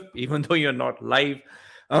 Joseph, even though you're not live.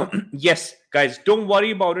 Yes, guys, don't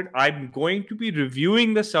worry about it. I'm going to be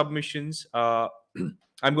reviewing the submissions. I'm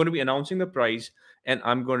going to be announcing the prize and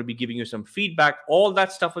I'm going to be giving you some feedback. All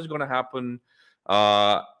that stuff is going to happen.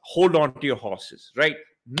 Hold on to your horses, right?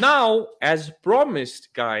 Now, as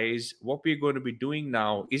promised, guys, what we're going to be doing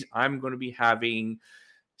now is I'm going to be having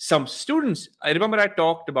some students. I remember I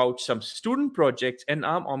talked about some student projects, and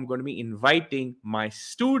I'm going to be inviting my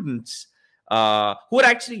students who are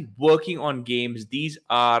actually working on games. These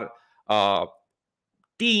are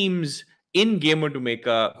teams in Gamer to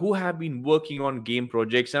Maker who have been working on game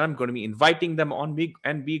projects, and I'm going to be inviting them on,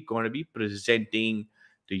 and we're going to be presenting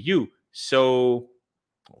to you. So,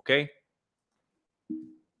 okay.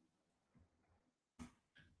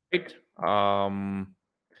 Right.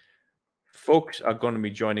 Folks are going to be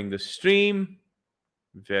joining the stream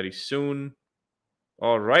very soon.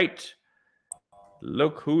 All right.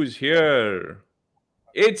 Look who's here.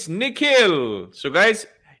 It's Nikhil. So, guys,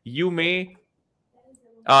 you may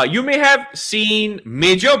have seen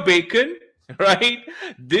Major Bacon, right?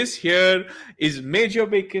 This here is Major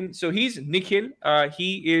Bacon. So he's Nikhil.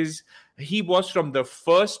 He was from the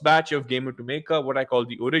first batch of Gamer to Maker, what I call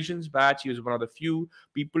the Origins batch. He was one of the few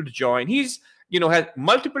people to join. He's has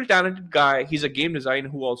multiple talented guy. He's a game designer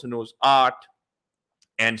who also knows art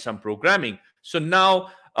and some programming. So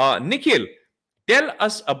now, Nikhil, tell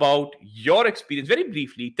us about your experience very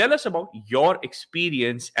briefly. Tell us about your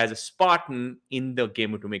experience as a Spartan in the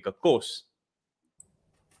Gamer to Maker course.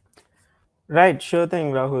 Right, sure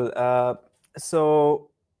thing, Rahul.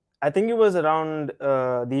 So I think it was around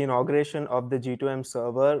the inauguration of the G2M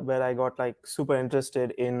server where I got like super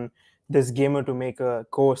interested in this Gamer to Maker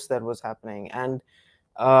course that was happening, and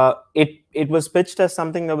it was pitched as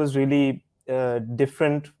something that was really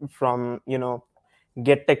different from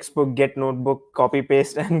get textbook, get notebook, copy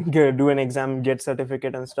paste, and do an exam, get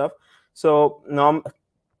certificate and stuff. So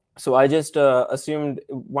so I just assumed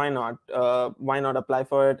why not apply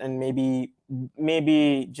for it and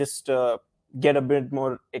maybe just get a bit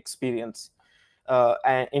more experience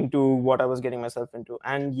into what I was getting myself into.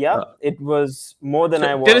 And yeah, it was more than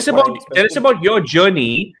I was. Tell us about your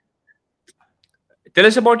journey. Tell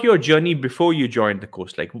us about your journey before you joined the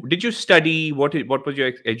course. Like, did you study? What was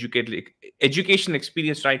your education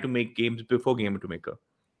experience trying to make games before Gamer to Maker?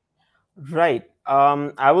 Right.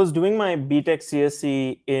 I was doing my BTech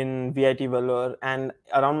CSC in VIT Vellore, and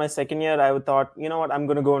around my second year, I thought, you know what, I'm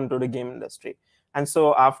going to go into the game industry. And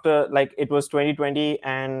so after, like, it was 2020,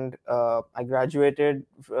 and I graduated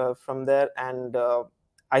from there, and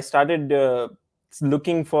I started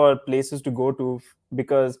looking for places to go to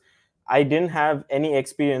because I didn't have any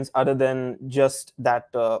experience other than just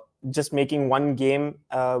just making one game,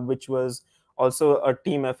 which was also a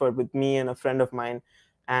team effort with me and a friend of mine.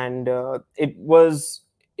 And it was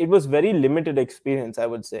very limited experience, I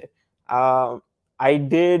would say. I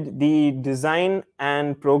did the design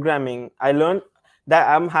and programming. I learned that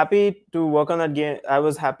I'm happy to work on that game. I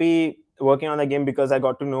was happy working on that game because I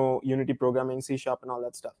got to know Unity programming, C# and all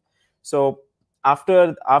that stuff. So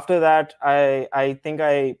after that, I think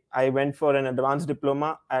I went for an advanced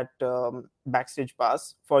diploma at Backstage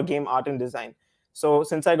Pass for game art and design. So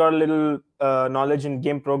since I got a little knowledge in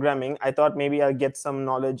game programming, I thought maybe I'll get some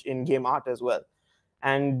knowledge in game art as well.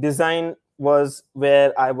 And design was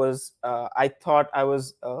where I was. I thought I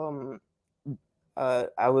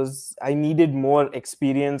needed more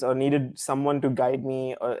experience or needed someone to guide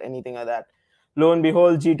me or anything like that. Lo and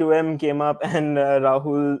behold, G2M came up, and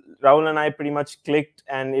Rahul and I pretty much clicked,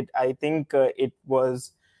 and I think it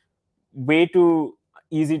was way too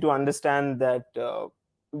easy to understand that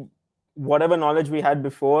whatever knowledge we had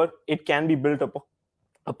before, it can be built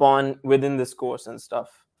upon within this course and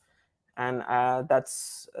stuff. And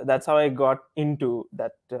that's how I got into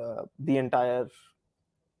that the entire,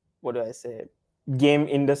 what do I say, game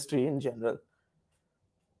industry in general.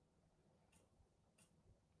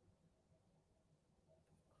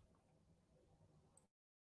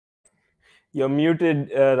 You're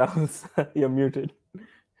muted, Rahul. You're muted.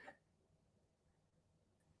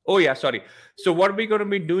 Oh yeah, sorry. So what we're going to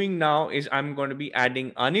be doing now is I'm going to be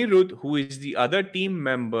adding Anirudh, who is the other team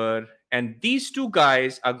member, and these two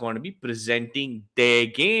guys are going to be presenting their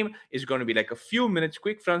game. It's going to be like a few minutes,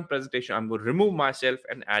 quick front presentation. I'm going to remove myself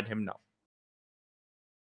and add him now.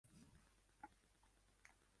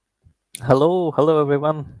 Hello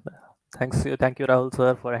everyone. Thank you, Rahul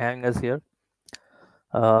sir, for having us here.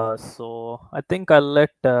 So I think I'll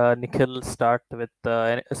let Nikhil start with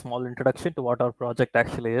a small introduction to what our project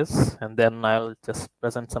actually is, and then I'll just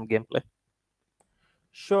present some gameplay.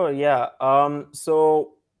 Sure. Yeah.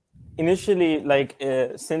 So initially, like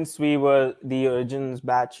since we were the origins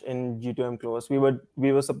batch in G2M Close,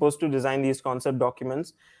 we were supposed to design these concept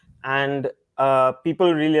documents, and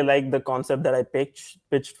people really liked the concept that I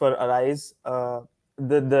pitched for Arise.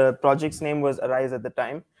 The project's name was Arise at the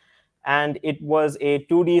time, and it was a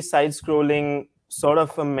 2D side-scrolling sort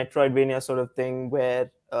of a Metroidvania sort of thing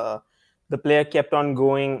where the player kept on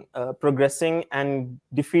going, progressing and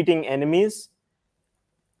defeating enemies.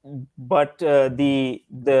 But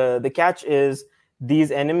the catch is these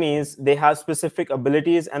enemies, they have specific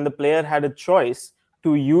abilities, and the player had a choice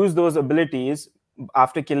to use those abilities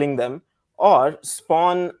after killing them, or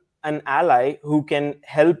spawn an ally who can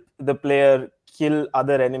help the player kill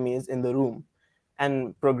other enemies in the room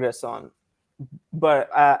and progress on, but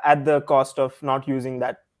at the cost of not using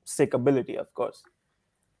that sick ability, of course.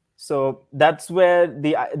 So that's where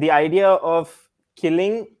the idea of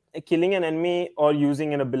killing an enemy or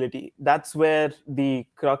using an ability, that's where the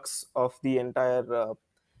crux of the entire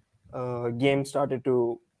game started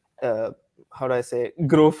to how do I say,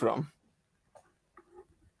 grow from.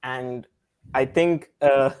 And I think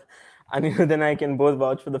Anirudh and I can both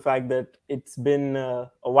vouch for the fact that it's been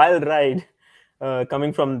a wild ride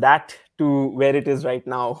coming from that to where it is right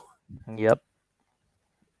now. Yep.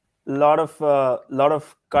 Lot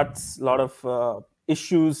of cuts, lot of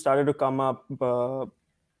issues started to come up,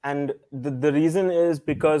 and the reason is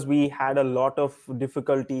because we had a lot of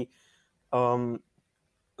difficulty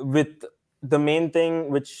with the main thing,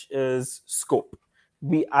 which is scope.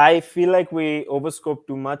 I feel like we overscoped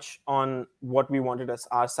too much on what we wanted as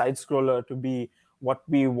our side scroller to be, what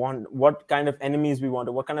we want, what kind of enemies we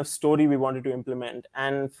wanted, what kind of story we wanted to implement.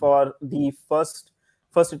 And for the first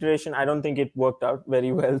iteration, I don't think it worked out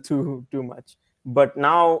very well too much. But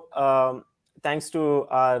now, thanks to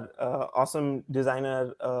our awesome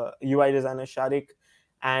designer, UI designer Sharik,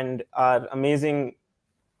 and our amazing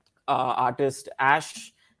artist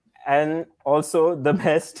Ash, and also the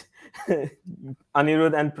best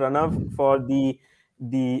Anirudh and Pranav for the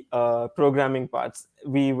programming parts,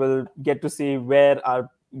 we will get to see where our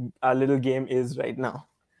little game is right now.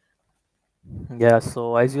 Yeah.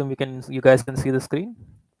 So I assume you guys can see the screen.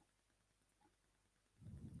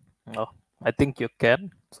 Oh, I think you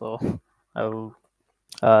can. So I will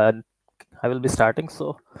be starting.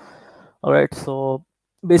 So all right. So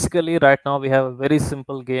basically right now we have a very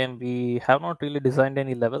simple game. We have not really designed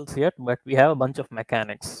any levels yet, but we have a bunch of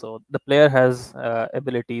mechanics. So the player has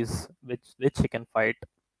abilities which he can fight,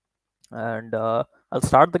 and I'll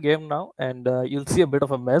start the game now, and you'll see a bit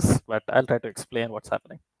of a mess, but I'll try to explain what's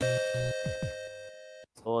happening.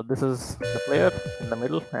 So this is the player in the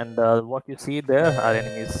middle, and what you see there are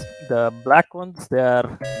enemies. The black ones, they are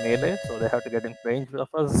melee, so they have to get in range of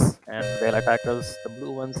us, and they'll attack us. The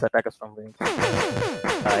blue ones attack us from range.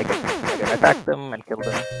 I can attack them and kill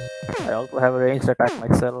them. I also have a ranged attack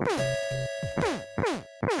myself.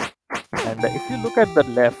 And if you look at the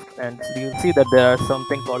left, and you'll see that there are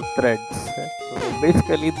something called threads. So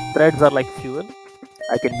basically, threads are like fuel.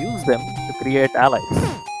 I can use them to create allies.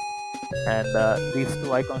 And these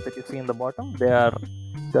two icons that you see in the bottom, they are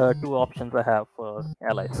the two options I have for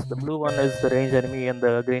allies. The blue one is the range enemy, and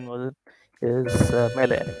the green one is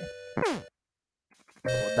melee enemy.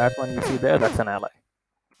 So that one you see there, that's an ally.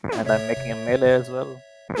 And I'm making a melee as well.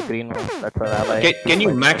 The green one, that's an ally. Can you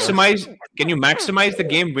maximize? Can you maximize the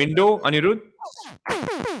game window, Anirudh?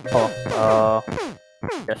 Oh,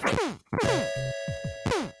 yeah, sure.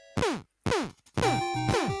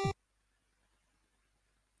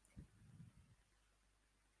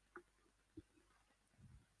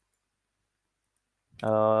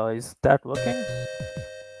 Is that working?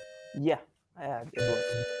 Yeah, it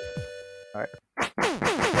works. All right.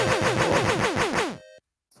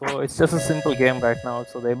 So it's just a simple game right now.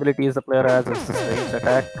 So the abilities the player has is this range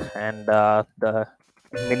attack and the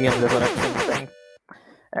minion resurrection thing,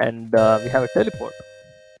 and we have a teleport,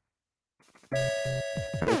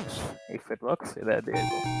 which, if it works, there you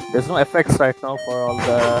go. There's no effects right now for all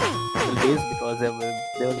the abilities because they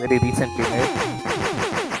were very recently made.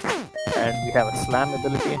 and we have a slam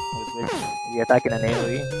ability with which we attack in an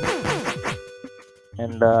AoE.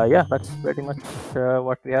 And yeah, that's pretty much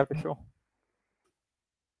what we have to show.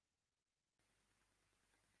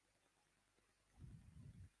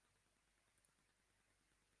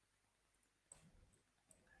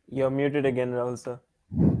 You're muted again, Rahul sir.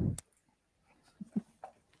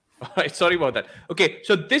 All right, sorry about that. Okay,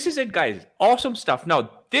 so this is it, guys. Awesome stuff.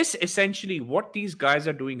 Now, this essentially what these guys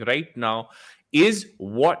are doing right now is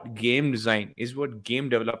what game design, is what game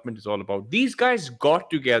development is all about. These guys got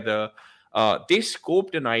together, they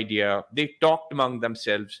scoped an idea, they talked among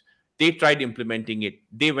themselves, they tried implementing it,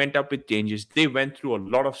 they went up with changes, they went through a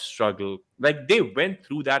lot of struggle, like they went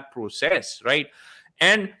through that process, right?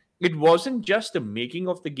 And it wasn't just the making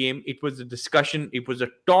of the game, it was a discussion, it was a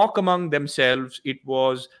talk among themselves, it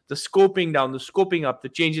was the scoping down, the scoping up, the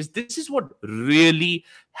changes. This is what really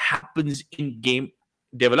happens in game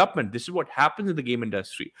development. This is what happens in the game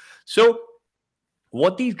industry. So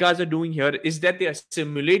what these guys are doing here is that they are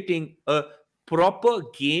simulating a proper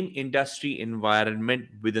game industry environment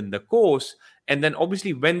within the course, and then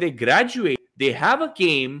obviously when they graduate they have a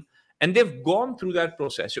game and they've gone through that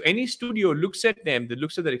process. So any studio looks at them, they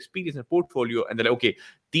looks at their experience and portfolio, and they're like, okay,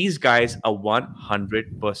 these guys are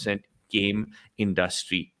 100% game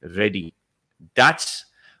industry ready. That's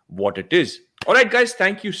what it is. All right, guys,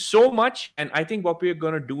 thank you so much. And I think what we're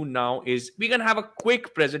going to do now is we're going to have a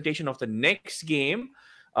quick presentation of the next game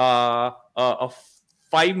of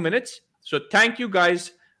 5 minutes. So thank you,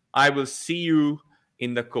 guys. I will see you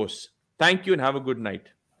in the course. Thank you and have a good night.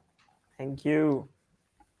 Thank you.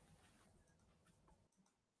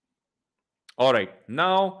 All right,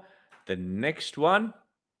 now the next one.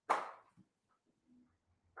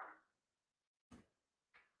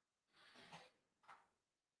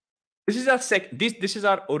 This is our this is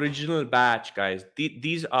our original batch, guys.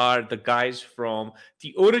 These are the guys from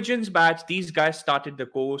the Origins batch. These guys started the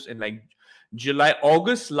course in like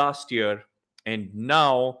August last year, and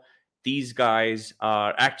now these guys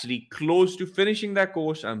are actually close to finishing their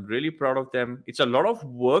course. I'm really proud of them. It's a lot of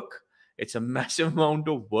work. It's a massive amount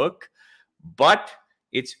of work, but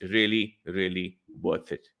it's really, really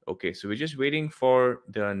worth it. Okay, so we're just waiting for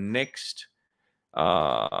the next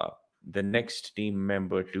team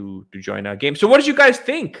member to join our game. So what did you guys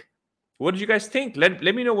think? What did you guys think? Let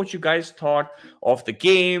me know what you guys thought of the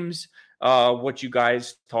games, what you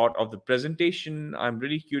guys thought of the presentation. I'm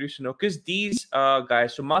really curious to know, because these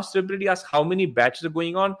guys, so Master Ability asked how many batches are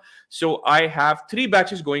going on. So I have 3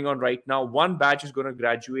 batches going on right now. 1 batch is going to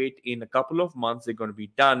graduate in a couple of months. They're going to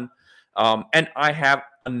be done. And I have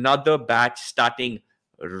another batch starting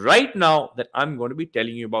right now that I'm going to be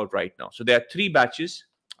telling you about right now. So there are 3 batches.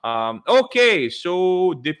 Okay,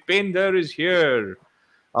 so Dipender is here.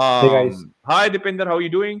 Hey guys. Hi Dipender, how are you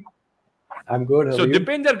doing? I'm good. How So are you?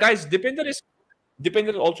 Dipender, guys, Dipender is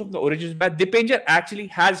also from the Origins batch. Dipender actually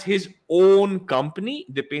has his own company.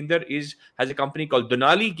 Dipender has a company called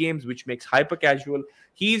Donali Games, which makes hyper casual.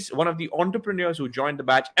 He's one of the entrepreneurs who joined the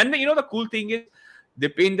batch. And the cool thing is,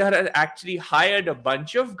 Dipender has actually hired a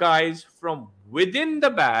bunch of guys from within the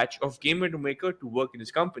batch of Gamer to Maker to work in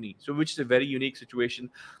his company. So which is a very unique situation.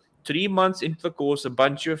 3 months into the course, a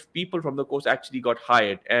bunch of people from the course actually got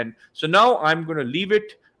hired. And so now I'm going to leave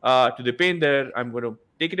it to Dipender. I'm going to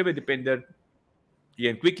take it away, Dipender.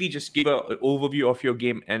 And quickly just give an overview of your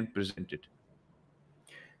game and present it.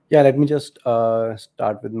 Yeah, let me just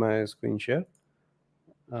start with my screen share.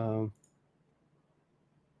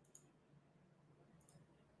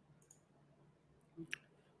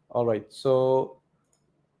 All right, so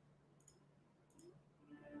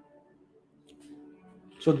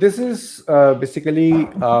this is basically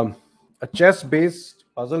a chess-based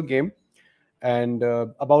puzzle game. And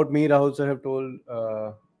about me, Rahul sir have told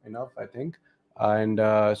enough, I think. And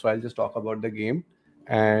so I'll just talk about the game.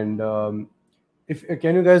 And if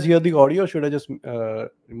can you guys hear the audio? Or should I just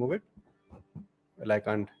remove it? Well, I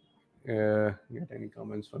can't get any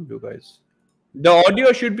comments from you guys. The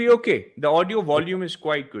audio should be okay. The audio volume is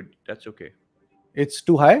quite good. That's okay. It's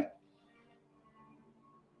too high?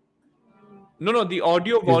 No, the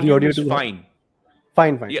audio volume is fine.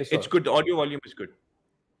 Fine. Yeah, it's good. The audio volume is good.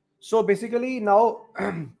 So basically now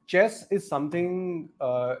chess is something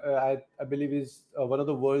I believe is one of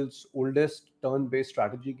the world's oldest turn-based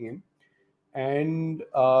strategy game. And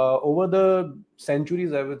over the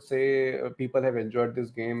centuries, I would say people have enjoyed this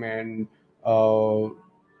game. And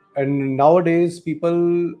nowadays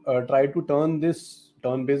people try to turn this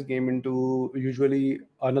turn-based game into usually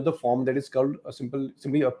another form that is called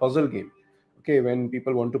simply a puzzle game. Okay, when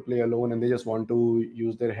people want to play alone and they just want to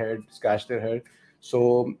use their head, scratch their head.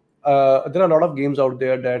 So there are a lot of games out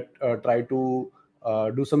there that try to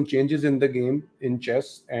do some changes in the game in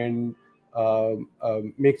chess and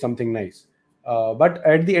make something nice. But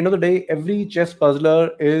at the end of the day, every chess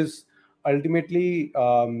puzzler is ultimately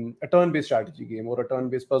a turn-based strategy game or a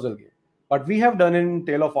turn-based puzzle game. What we have done in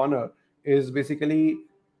Tale of Honor is basically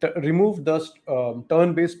remove the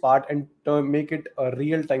turn-based part and make it a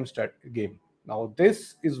real-time game. Now,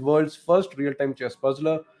 this is world's first real-time chess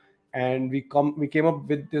puzzler, and we came up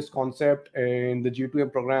with this concept in the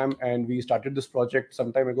G2M program, and we started this project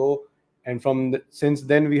some time ago. And since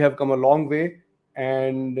then, we have come a long way.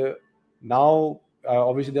 And now,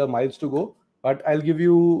 obviously, there are miles to go. But I'll give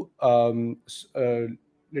you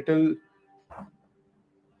little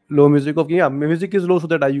low music of music is low so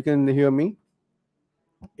that you can hear me.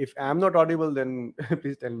 If I'm not audible, then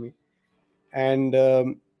please tell me. And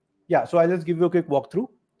so I'll just give you a quick walkthrough.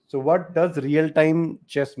 So what does real-time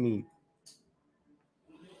chess mean?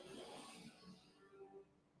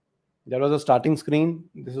 There was a starting screen.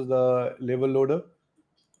 This is the level loader.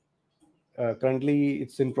 Currently,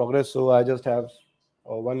 it's in progress, so I just have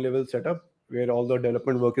one level set up where all the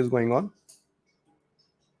development work is going on.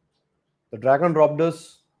 The dragon dropped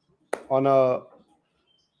us on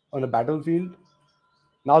a battlefield.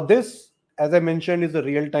 Now this, as I mentioned, is a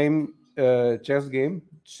real-time chess game.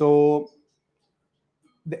 So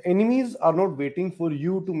the enemies are not waiting for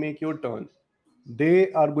you to make your turn.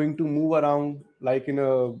 They are going to move around like in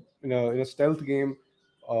a stealth game,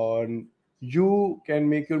 and you can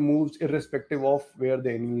make your moves irrespective of where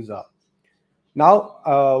the enemies are. Now,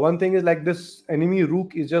 one thing is like this enemy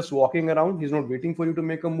rook is just walking around. He's not waiting for you to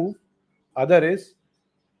make a move. Other is,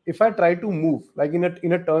 if I try to move, like in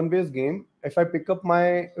a turn-based game, if I pick up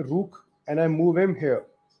my rook and I move him here,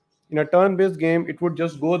 in a turn-based game, it would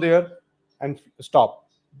just go there and stop.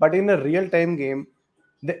 But in a real-time game,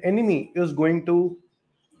 the enemy is going to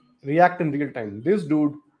react in real time. This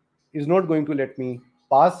dude is not going to let me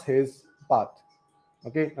pass his path.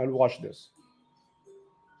 Okay, I'll watch this.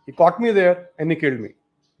 He caught me there and he killed me.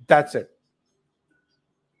 That's it.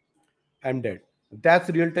 I'm dead. That's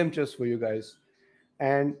real-time chess for you guys.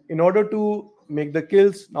 And in order to make the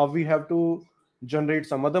kills, now we have to generate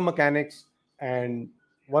some other mechanics. And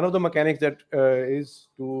one of the mechanics that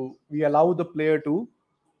we allow the player to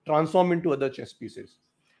transform into other chess pieces.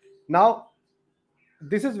 Now,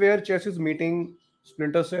 this is where chess is meeting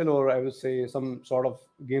Splinter Cell, or I would say some sort of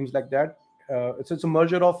games like that. It's a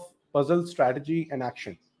merger of puzzle, strategy, and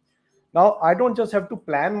action. Now, I don't just have to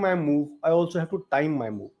plan my move, I also have to time my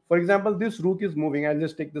move. For example, this rook is moving. I'll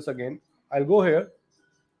just take this again. I'll go here.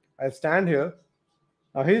 I'll stand here.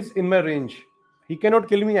 Now, he's in my range. He cannot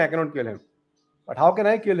kill me, I cannot kill him. But how can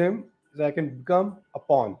I kill him? Is I can become a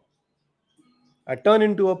pawn. I turn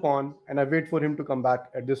into a pawn and I wait for him to come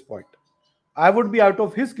back at this point. I would be out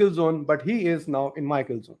of his kill zone, but he is now in my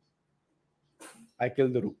kill zone. I kill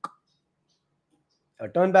the rook. I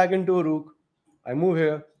turn back into a rook. I move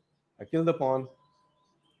here. I kill the pawn.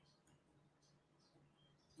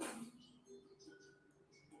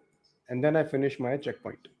 And then I finish my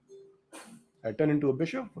checkpoint. I turn into a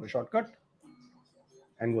bishop for a shortcut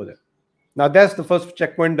and go there. Now that's the first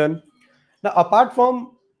checkpoint done. Now, apart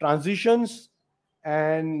from transitions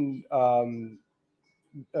and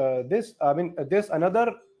there's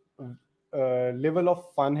another level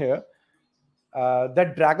of fun here.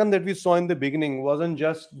 That dragon that we saw in the beginning wasn't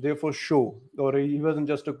just there for show, or he wasn't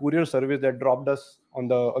just a courier service that dropped us on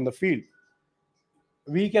the field.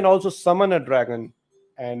 We can also summon a dragon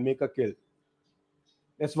and make a kill.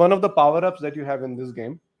 It's one of the power-ups that you have in this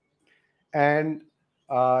game. And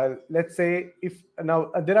let's say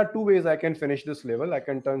there are two ways I can finish this level. I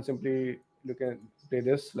can you can play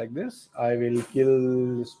this like this. I will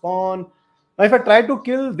kill this pawn. Now, if I try to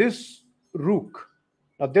kill this rook,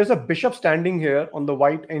 now there's a bishop standing here on the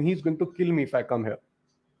white, and he's going to kill me if I come here.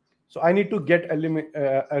 So I need to get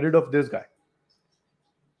rid of this guy.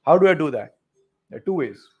 How do I do that? There are two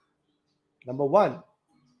ways. Number one,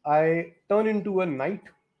 I turn into a knight.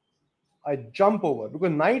 I jump over, because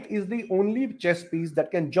knight is the only chess piece that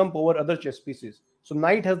can jump over other chess pieces. So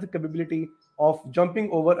knight has the capability of jumping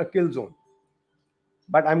over a kill zone.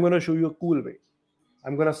 But I'm going to show you a cool way.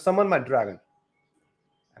 I'm going to summon my dragon.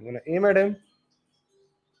 I'm going to aim at him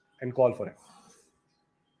and call for him.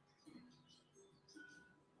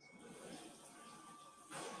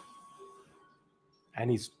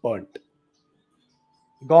 And he's burnt.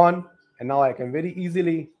 Gone. And now I can very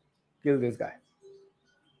easily kill this guy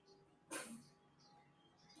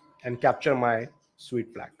and capture my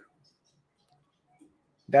sweet flag.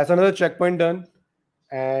 That's another checkpoint done.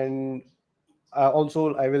 And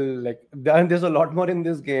also I will there's a lot more in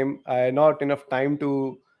this game. Not enough time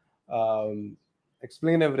to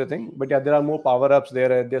explain everything. But yeah, there are more power-ups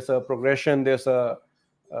there. There's a progression. There's a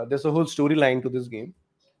whole storyline to this game.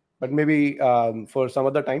 But maybe for some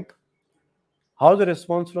other time. How's the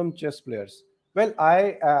response from chess players? Well,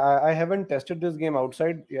 I haven't tested this game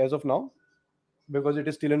outside as of now because it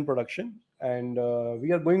is still in production, and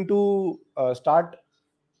we are going to start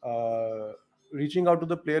uh, reaching out to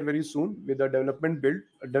the player very soon with a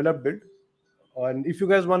developed build. And if you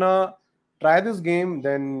guys wanna try this game,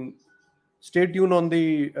 then stay tuned on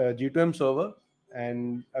the G2M server,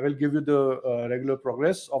 and I will give you the regular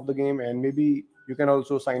progress of the game, and maybe you can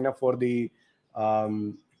also sign up for the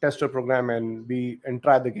tester program and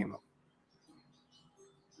try the game out.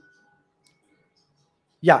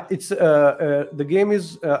 Yeah, it's the game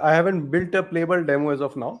is I haven't built a playable demo as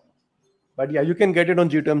of now, but yeah, you can get it on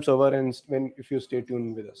G2M server, and when if you stay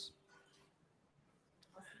tuned with us.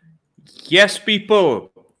 Yes,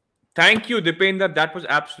 people. Thank you, Dipender. That was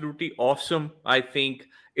absolutely awesome. I think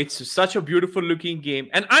it's such a beautiful looking game.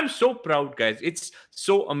 And I'm so proud, guys. It's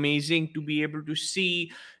so amazing to be able to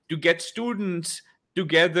see, to get students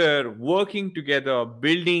together, working together,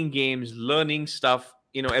 building games, learning stuff.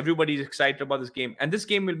 You know, everybody's excited about this game. And this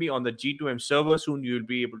game will be on the G2M server soon. You'll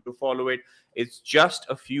be able to follow it. It's just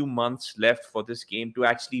a few months left for this game to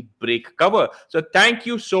actually break cover. So thank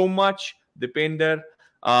you so much, Dipender.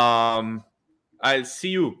 I'll see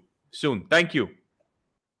you soon. Thank you.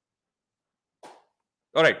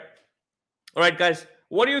 All right. All right, guys.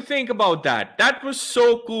 What do you think about that? That was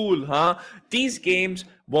so cool, huh? These games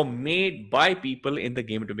were made by people in the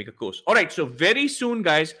Game to Make a course. All right. So very soon,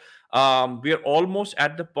 guys, we are almost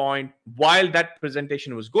at the point. While that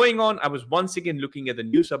presentation was going on, I was once again looking at the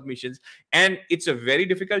new submissions, and it's a very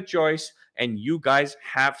difficult choice. And you guys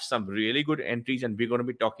have some really good entries, and we're going to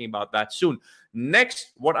be talking about that soon.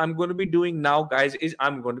 Next, what I'm going to be doing now, guys, is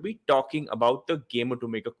I'm going to be talking about the Gamer to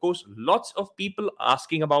Make a course. Lots of people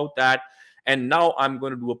asking about that. And now I'm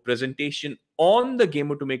going to do a presentation on the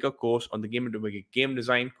Gamer to Make a course, on the Gamer to Make a game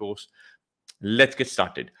design course. Let's get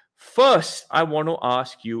started. First, I want to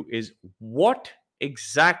ask you is what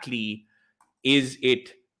exactly is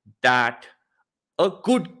it that a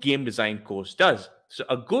good game design course does? So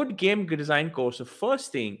a good game design course, the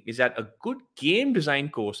first thing is that a good game design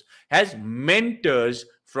course has mentors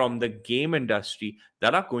from the game industry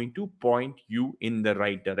that are going to point you in the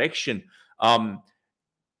right direction.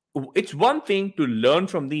 It's one thing to learn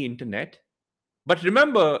from the internet, but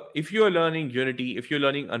remember, if you're learning Unity, if you're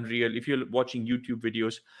learning Unreal, if you're watching YouTube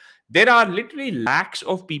videos, there are literally lakhs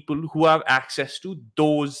of people who have access to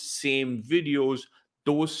those same videos,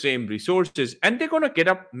 those same resources, and they're going to get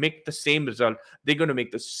up, make the same result. They're going to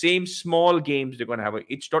make the same small games. They're going to have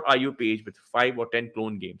a itch.io page with 5 or 10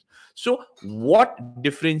 clone games. So what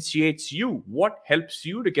differentiates you? What helps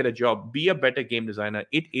you to get a job, be a better game designer?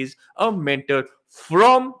 It is a mentor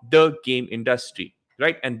from the game industry.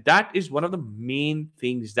 Right. And that is one of the main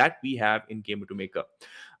things that we have in Gamer to Maker.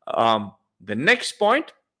 The next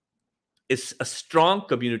point is a strong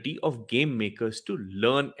community of game makers to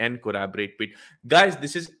learn and collaborate with. Guys,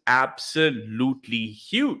 this is absolutely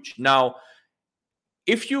huge. Now,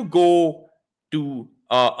 if you go to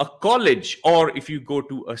a college or if you go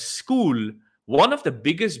to a school, one of the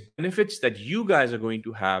biggest benefits that you guys are going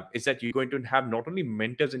to have is that you're going to have not only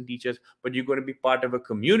mentors and teachers, but you're going to be part of a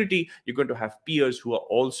community. You're going to have peers who are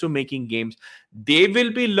also making games. They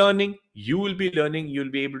will be learning. You will be learning.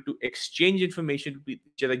 You'll be able to exchange information with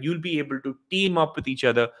each other. You'll be able to team up with each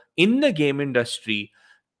other in the game industry.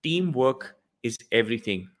 Teamwork is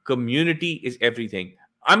everything. Community is everything.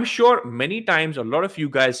 I'm sure many times a lot of you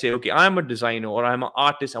guys say, okay, I'm a designer or I'm an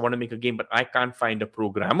artist. I want to make a game, but I can't find a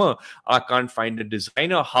programmer. I can't find a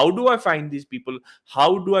designer. How do I find these people?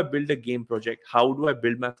 How do I build a game project? How do I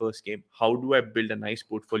build my first game? How do I build a nice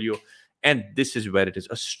portfolio? And this is where it is,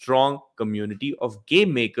 a strong community of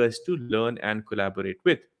game makers to learn and collaborate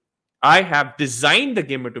with. I have designed the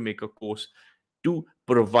Gamer to Make a course to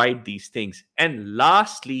provide these things. And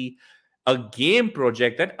lastly, a game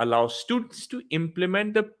project that allows students to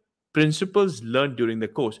implement the principles learned during the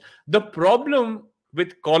course. The problem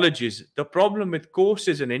with colleges, the problem with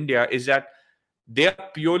courses in India is that they are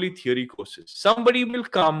purely theory courses. Somebody will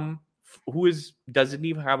come who doesn't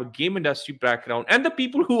even have a game industry background, and the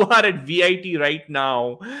people who are at VIT right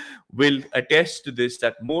now will attest to this,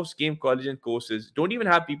 that most game colleges and courses don't even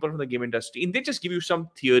have people from the game industry, and they just give you some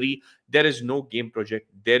theory. There is no game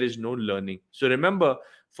project, there is no learning. So remember,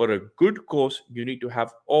 for a good course, you need to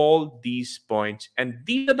have all these points, and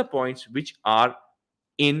these are the points which are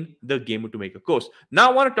in the Gamer to Make a course.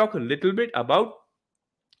 Now I want to talk a little bit about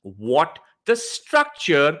what the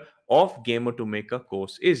structure of Gamer to Make a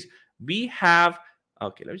course is. We have,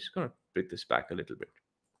 okay, I'm just going to bring this back a little bit.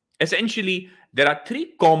 Essentially, there are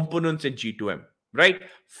three components in G2M, right?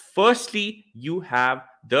 Firstly, you have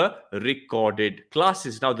the recorded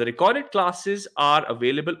classes. Now, the recorded classes are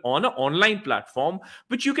available on an online platform,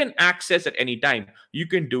 which you can access at any time. You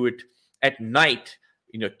can do it at night,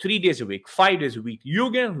 3 days a week, 5 days a week.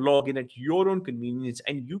 You can log in at your own convenience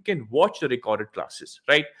and you can watch the recorded classes,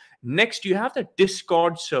 right? Next, you have the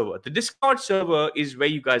Discord server. The Discord server is where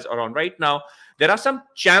you guys are on right now. There are some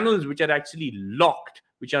channels which are actually locked,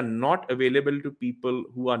 which are not available to people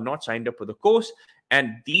who are not signed up for the course.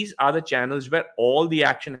 And these are the channels where all the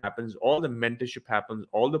action happens, all the mentorship happens,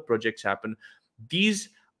 all the projects happen. These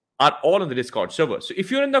are all on the Discord server. So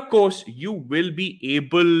if you're in the course, you will be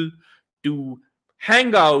able to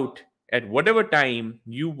hang out at whatever time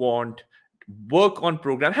you want, work on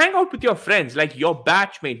program, hang out with your friends, like your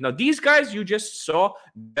batchmates. Now, these guys you just saw,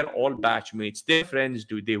 they're all batchmates. They're friends,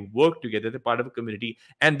 they work together, they're part of a community,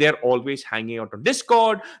 and they're always hanging out on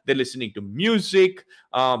Discord. They're listening to music,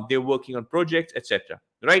 they're working on projects, etc.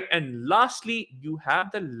 Right? And lastly, you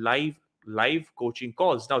have the live coaching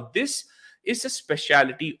calls. Now, this is a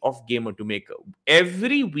specialty of Gamer to Maker.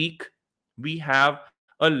 Every week we have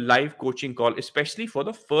a live coaching call, especially for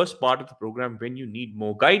the first part of the program when you need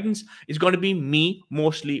more guidance. It's going to be me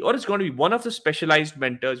mostly, or it's going to be one of the specialized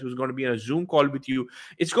mentors who's going to be in a Zoom call with you.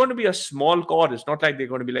 It's going to be a small call. It's not like they're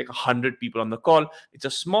going to be like 100 people on the call. It's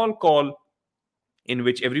a small call in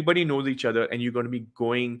which everybody knows each other, and you're going to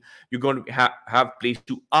have place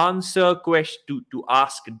to answer questions, to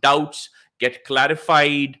ask doubts, get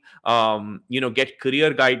clarified, get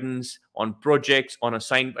career guidance on projects, on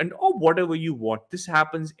assignment, or whatever you want. This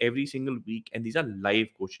happens every single week, and these are live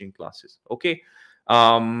coaching classes. Okay.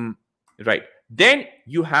 Right. Then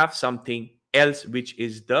you have something else, which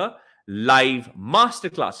is the live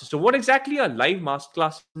masterclasses. So what exactly are live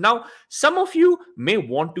masterclass? Now, some of you may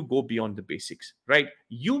want to go beyond the basics, right?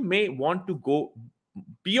 You may want to go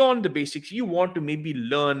beyond the basics. You want to maybe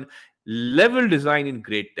learn level design in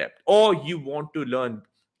great depth, or you want to learn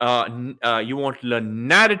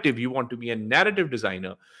narrative. You want to be a narrative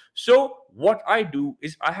designer. So what I do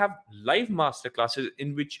is I have live masterclasses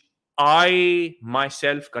in which I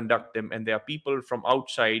myself conduct them, and there are people from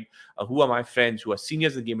outside who are my friends, who are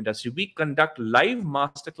seniors in the game industry. We conduct live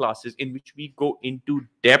masterclasses in which we go into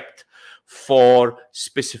depth for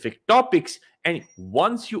specific topics. And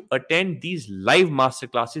once you attend these live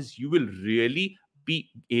masterclasses, you will really be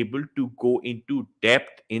able to go into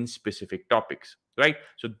depth in specific topics, right?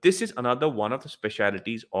 So this is another one of the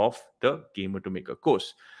specialities of the Gamer to Maker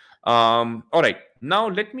course. All right, now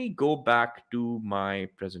let me go back to my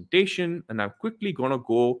presentation, and I'm quickly going to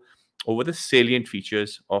go over the salient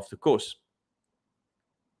features of the course.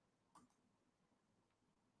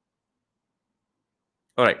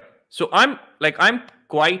 All right, so I'm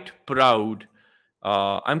quite proud.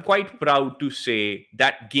 I'm quite proud to say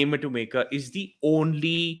that Gamer to Maker is the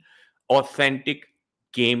only authentic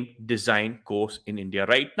game design course in India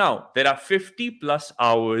right now. There are 50+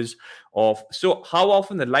 hours of, so how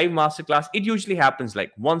often the live masterclass? It usually happens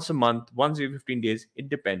like once a month, once every 15 days. It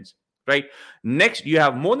depends, right? Next, you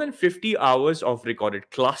have more than 50 hours of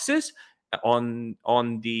recorded classes on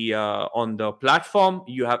the platform.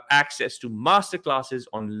 You have access to master classes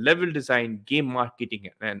on level design, game marketing,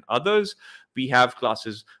 and others. We have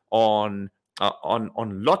classes on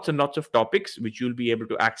lots and lots of topics, which you'll be able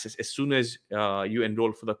to access as soon as you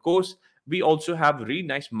enroll for the course. We also have a really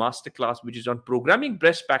nice masterclass, which is on programming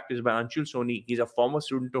best practice by Anshul Soni. He's a former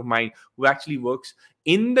student of mine who actually works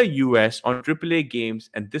in the US on AAA games,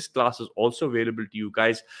 and this class is also available to you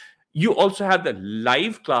guys. You also have the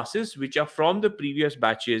live classes, which are from the previous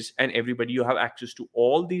batches, and everybody, you have access to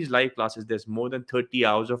all these live classes. There's more than 30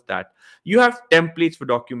 hours of that. You have templates for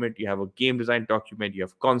document. You have a game design document. You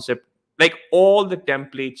have concept, like all the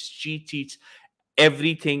templates, cheat sheets,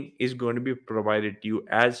 everything is going to be provided to you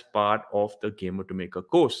as part of the Gamer to Maker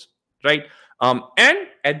course, right? And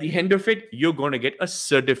at the end of it, you're going to get a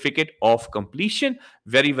certificate of completion,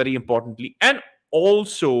 very, very importantly. And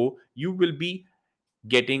also, you will be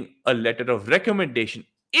getting a letter of recommendation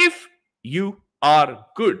if you are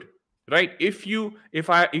good, right? If you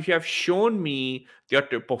have shown me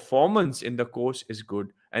that your performance in the course is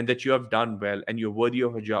good and that you have done well and you're worthy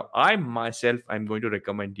of a job, I'm going to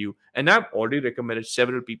recommend you, and I've already recommended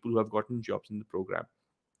several people who have gotten jobs in the program.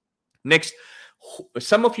 Next,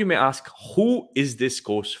 some of you may ask, who is this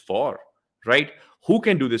course for, right? Who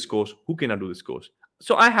can do this course? Who cannot do this course?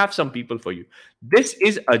 So I have some people for you. This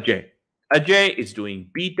is Ajay. Ajay is doing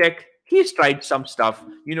BTech. He's tried some stuff.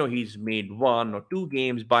 He's made 1 or 2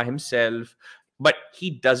 games by himself, but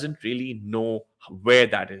he doesn't really know where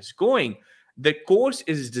that is going. The course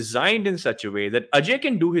is designed in such a way that Ajay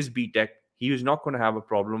can do his BTech. He is not going to have a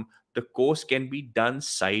problem. The course can be done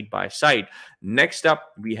side by side. Next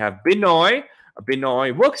up, we have Binoy.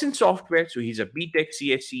 Binoy works in software, so he's a BTech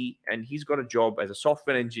CSE and he's got a job as a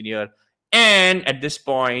software engineer. And at this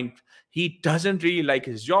point, he doesn't really like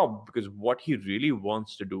his job because what he really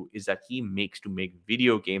wants to do is that he makes to make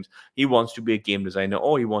video games. He wants to be a game designer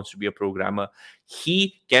or he wants to be a programmer.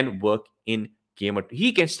 He can work in gamer.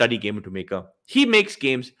 He can study gamer to maker. He makes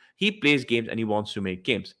games, he plays games, and he wants to make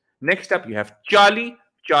games. Next up, you have Charlie.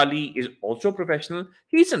 Charlie is also a professional.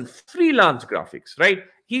 He's in freelance graphics, right?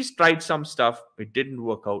 He's tried some stuff, it didn't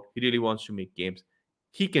work out. He really wants to make games.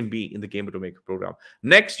 He can be in the gamer to maker program.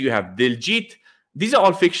 Next, you have Diljit. These are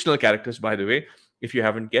all fictional characters, by the way, if you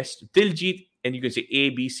haven't guessed. Diljit, and you can say A,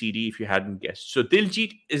 B, C, D if you hadn't guessed. So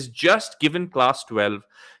Diljit is just given class 12.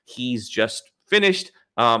 He's just finished.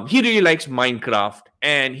 He really likes Minecraft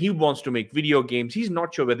and he wants to make video games. He's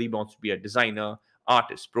not sure whether he wants to be a designer,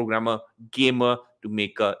 artist, programmer, gamer to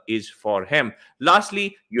maker is for him.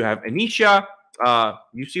 Lastly, you have Anisha.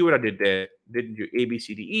 You see what I did there, didn't you? A, B,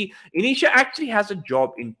 C, D, E. Anisha actually has a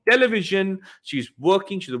job in television. She's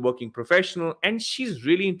a working professional, and she's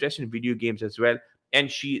really interested in video games as well. And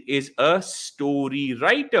she is a story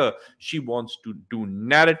writer. She wants to do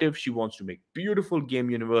narrative. She wants to make beautiful game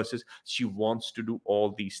universes. She wants to do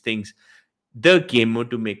all these things. The Gamer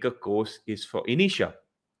to Maker course is for Anisha.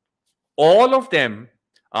 All of them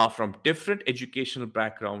are from different educational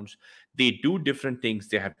backgrounds. They do different things.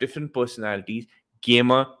 They have different personalities.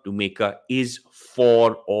 Gamer to Maker is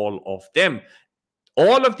for all of them.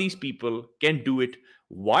 All of these people can do it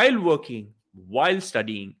while working, while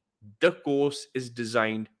studying. The course is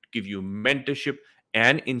designed to give you mentorship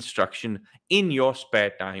and instruction in your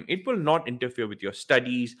spare time. It will not interfere with your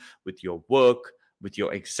studies, with your work, with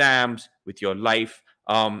your exams, with your life.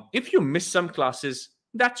 If you miss some classes,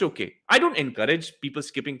 that's okay. I don't encourage people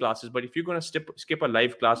skipping classes, but if you're going to skip a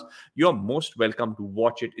live class, you're most welcome to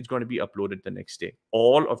watch it. It's going to be uploaded the next day.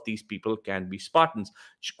 All of these people can be Spartans.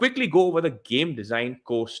 Quickly go over the game design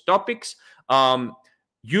course topics.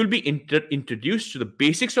 You'll be introduced to the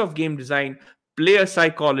basics of game design, player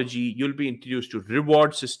psychology. You'll be introduced to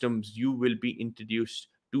reward systems. You will be introduced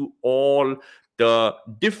to all the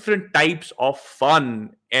different types of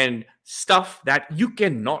fun and stuff that you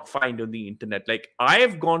cannot find on the internet. Like, I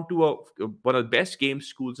have gone to one of the best game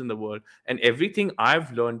schools in the world, and everything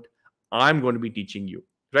I've learned, I'm going to be teaching you,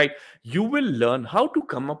 right? You will learn how to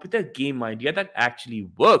come up with a game idea that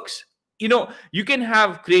actually works. You can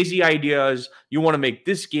have crazy ideas. You want to make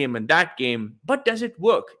this game and that game, but does it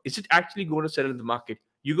work? Is it actually going to sell in the market?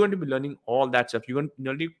 You're going to be learning all that stuff. You're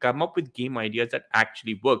going to come up with game ideas that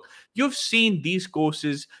actually work. You've seen these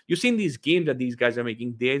courses, you've seen these games that these guys are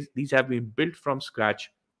making. These have been built from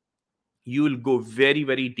scratch. You will go very,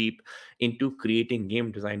 very deep into creating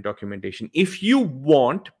game design documentation. If you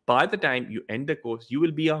want, by the time you end the course, you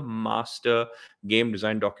will be a master game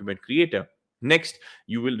design document creator. Next,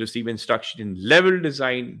 you will receive instruction in level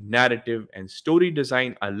design, narrative, and story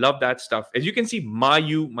design. I love that stuff. As you can see,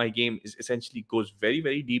 Mayu, my game, is essentially goes very,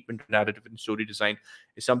 very deep into narrative and story design.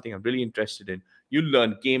 Is something I'm really interested in. You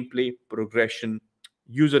learn gameplay, progression,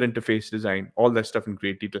 user interface design, all that stuff in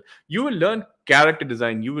great detail. You will learn character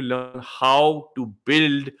design. You will learn how to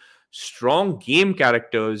build strong game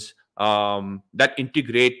characters that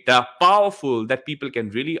integrate, that are powerful, that people can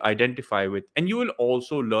really identify with. And you will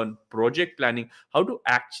also learn project planning, how to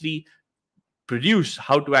actually produce,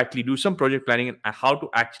 how to actually do some project planning, and how to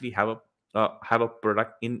actually have a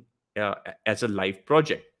product in as a live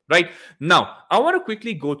project. Right now, I want to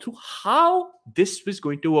quickly go through how this is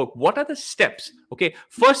going to work. What are the steps? Okay,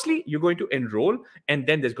 firstly, you're going to enroll, and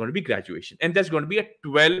then there's going to be graduation, and there's going to be a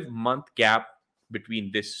 12-month gap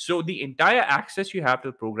between this. So the entire access you have to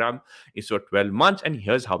the program is for 12 months. And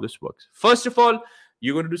here's how this works. First of all,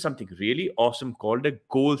 you're going to do something really awesome called a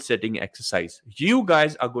goal setting exercise. You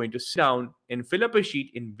guys are going to sit down and fill up a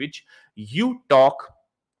sheet in which you talk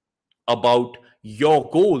about your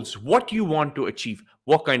goals, what you want to achieve,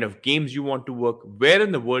 what kind of games you want to work, where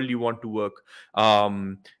in the world you want to work,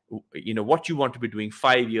 what you want to be doing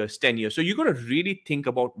 5 years, 10 years. So you're going to really think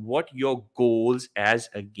about what your goals as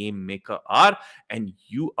a game maker are, and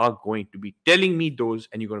you are going to be telling me those,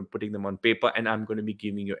 and you're going to be putting them on paper, and I'm going to be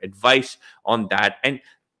giving you advice on that. And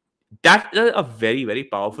that's a very, very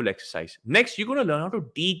powerful exercise. Next, you're going to learn how to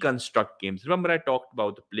deconstruct games. Remember, I talked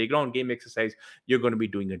about the playground game exercise. You're going to be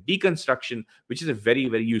doing a deconstruction, which is a very,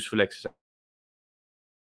 very useful exercise.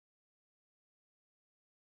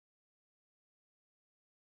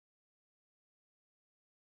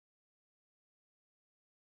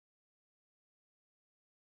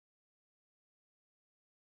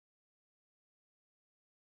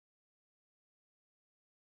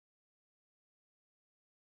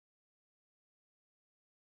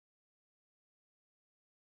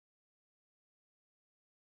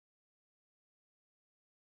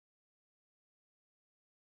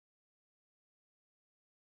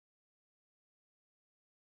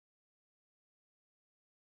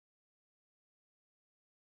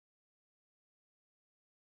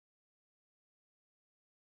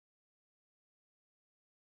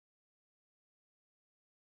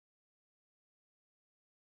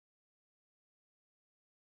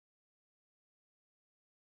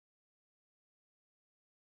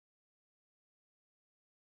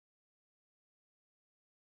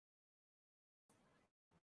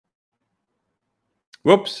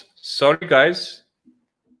 Whoops. Sorry, guys.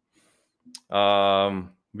 We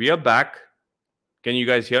are back. Can you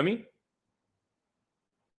guys hear me?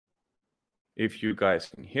 If you guys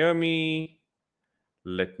can hear me,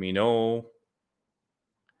 let me know.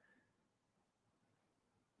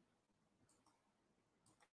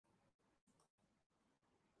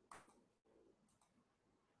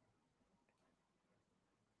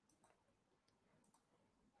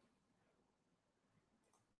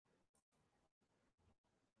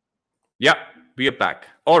 Yeah, we are back.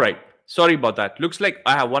 All right. Sorry about that. Looks like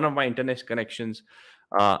I have one of my internet connections.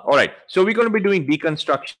 All right. So we're going to be doing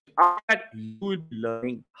deconstruction. After that, you will be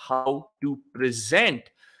learning how to present.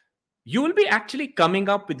 You will be actually coming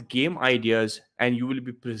up with game ideas and you will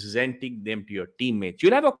be presenting them to your teammates.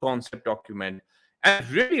 You'll have a concept document. And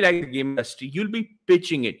really like the game industry, you'll be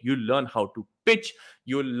pitching it. You'll learn how to pitch.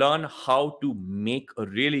 You'll learn how to make a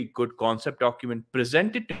really good concept document,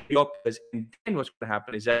 present it to your peers. And then what's going to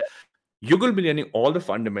happen is that you're going to be learning all the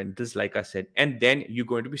fundamentals, like I said, and then you're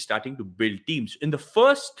going to be starting to build teams. In the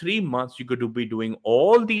first 3 months, you're going to be doing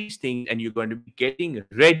all these things and you're going to be getting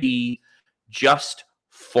ready just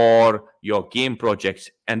for your game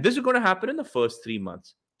projects. And this is going to happen in the first 3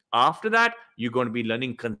 months. After that, you're going to be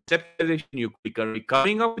learning conceptualization. You're going to be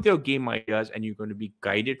coming up with your game ideas and you're going to be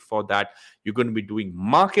guided for that. You're going to be doing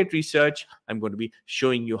market research. I'm going to be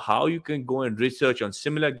showing you how you can go and research on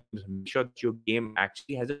similar games, make sure that your game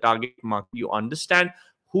actually has a target market. You understand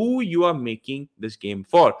who you are making this game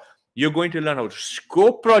for. You're going to learn how to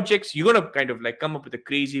scope projects. You're going to kind of like come up with a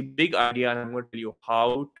crazy big idea, and I'm going to tell you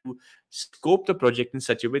how to scope the project in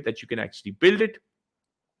such a way that you can actually build it.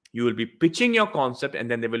 You will be pitching your concept,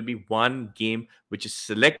 and then there will be one game which is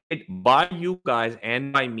selected by you guys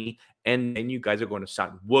and by me, and then you guys are going to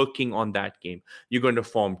start working on that game. You're going to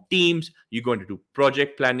form teams, you're going to do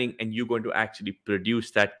project planning, and you're going to actually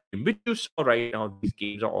produce that game, which you saw right now. These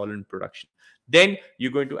games are all in production. Then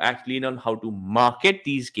you're going to actually learn how to market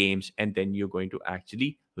these games, and then you're going to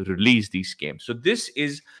actually release these games. So this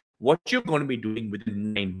is what you're going to be doing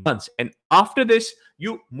within 9 months. And after this,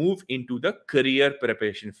 you move into the career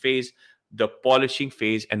preparation phase, the polishing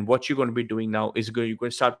phase. And what you're going to be doing now is you're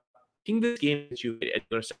going to start taking this game that you get, and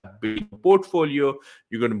you're going to start building a portfolio,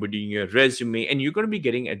 you're going to be doing your resume, and you're going to be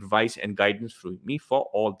getting advice and guidance from me for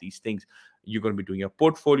all these things. You're going to be doing your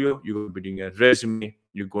portfolio, you're going to be doing your resume,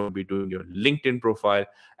 you're going to be doing your LinkedIn profile.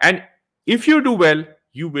 And if you do well,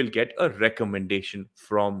 you will get a recommendation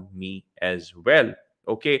from me as well.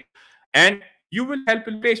 Okay. And you will help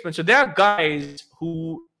in placement. So there are guys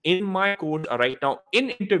who in my course are right now in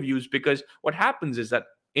interviews, because what happens is that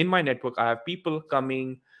in my network, I have people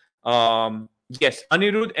coming. Yes,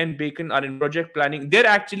 Anirudh and Bacon are in project planning. They're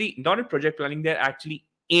actually not in project planning, they're actually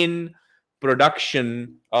in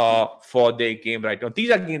production for their game right now. These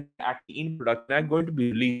are games actually in production. I'm going to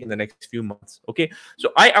be released in the next few months. Okay.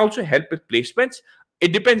 So I also help with placements.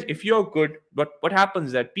 It depends if you're good, but what happens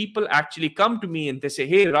is that people actually come to me and they say,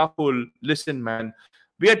 hey, Rahul, listen, man,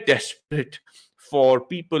 we are desperate for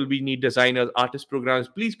people. We need designers, artists, programmers.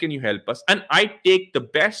 Please, can you help us? And I take the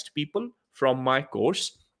best people from my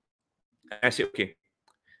course and I say, okay,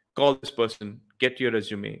 call this person, get your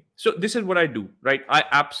resume. So this is what I do, right?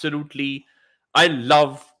 I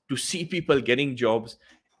love to see people getting jobs,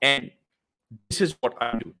 and this is what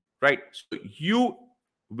I do, right? So you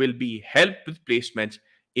will be helped with placements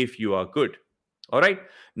if you are good. All right.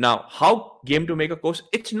 Now, how game to make a course?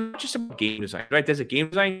 It's not just about game design, right? There's a game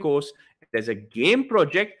design course, there's a game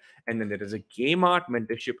project, and then there is a game art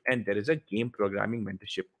mentorship, and there is a game programming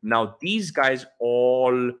mentorship. Now, these guys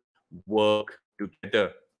all work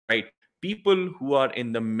together, right? People who are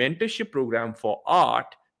in the mentorship program for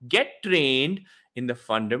art get trained in the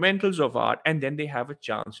fundamentals of art, and then they have a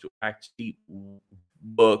chance to actually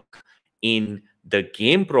work in the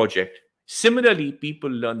game project. Similarly, people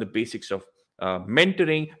learn the basics of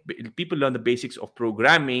mentoring, people learn the basics of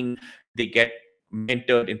programming, they get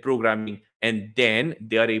mentored in programming, and then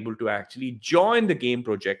they are able to actually join the game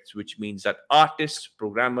projects, which means that artists,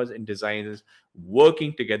 programmers, and designers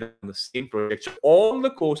working together on the same project. So all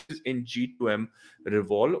the courses in G2M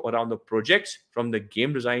revolve around the projects from the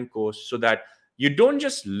game design course, so that you don't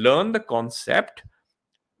just learn the concept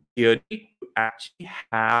theory, you actually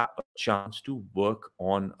have a chance to work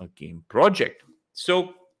on a game project.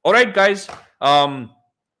 So, all right, guys,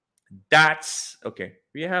 that's okay.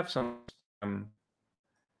 We have some.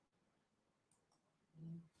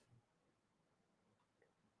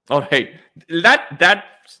 All right,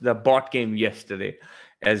 that's the bot game yesterday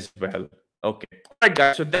as well. Okay, all right,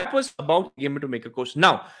 guys. So that was about Gamer to Make a course.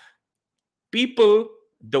 Now, people,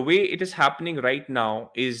 the way it is happening right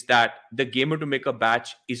now is that the Gamer to Make a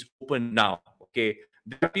batch is open now. Okay,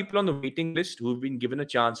 There are people on the waiting list who've been given a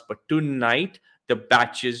chance, but tonight the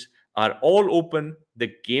batches are all open.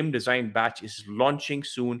 The game design batch is launching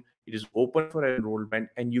soon. It is open for enrollment,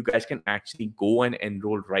 and you guys can actually go and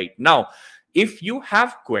enroll right now. If you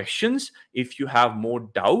have questions, if you have more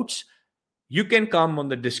doubts, you can come on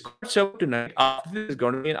the Discord server tonight. After this is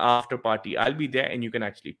going to be an after party. I'll be there and you can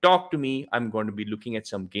actually talk to me. I'm going to be looking at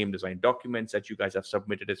some game design documents that you guys have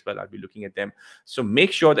submitted as well. I'll be looking at them. So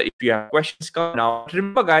make sure that if you have questions, come now.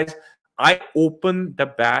 Remember, guys, I open the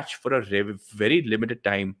batch for a very limited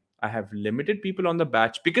time. I have limited people on the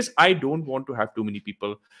batch because I don't want to have too many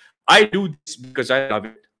people. I do this because I love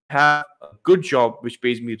it. I have a good job which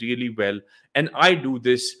pays me really well. And I do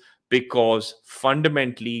this because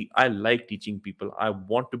fundamentally I like teaching people. I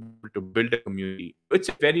want to be able to build a community. It's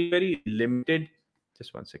a very, very limited.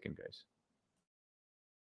 Just 1 second, guys.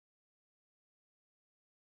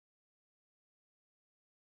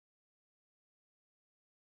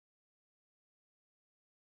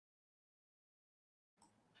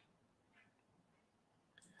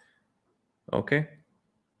 Okay.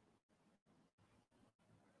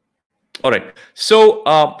 All right. So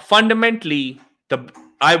fundamentally,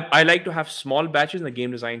 I like to have small batches in the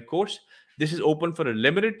game design course. This is open for a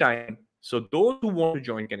limited time. So those who want to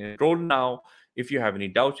join can enroll now. If you have any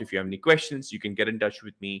doubts, if you have any questions, you can get in touch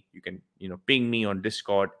with me. You can, ping me on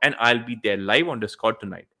Discord, and I'll be there live on Discord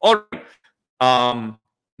tonight. All right.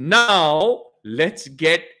 Now let's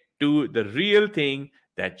get to the real thing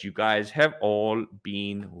that you guys have all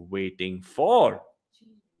been waiting for.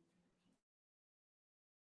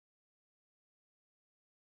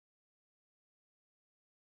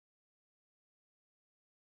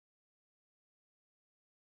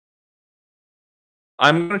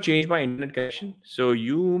 I'm going to change my internet connection. So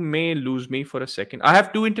you may lose me for a second. I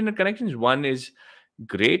have two internet connections. One is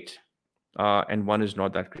great and one is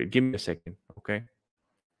not that great. Give me a second, okay?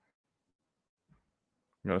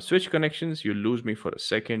 Switch connections. You lose me for a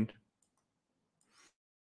second.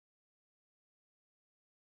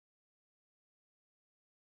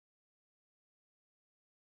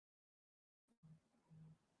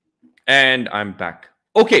 And I'm back.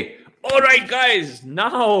 Okay. All right, guys.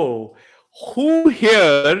 Now, who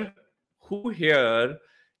here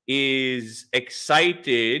is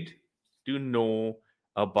excited to know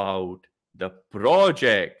about the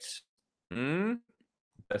projects? The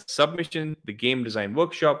submission, the game design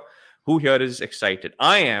workshop. Who here is excited?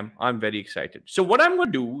 I am. I'm very excited. So what I'm going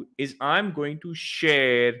to do is I'm going to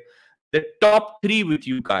share the top 3 with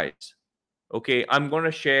you guys. Okay. I'm going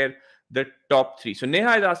to share the top 3. So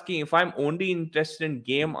Neha is asking if I'm only interested in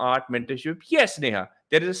game art mentorship. Yes, Neha.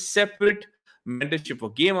 There is a separate mentorship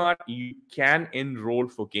for game art. You can enroll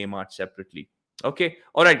for game art separately. Okay.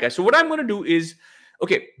 All right, guys. So what I'm going to do is,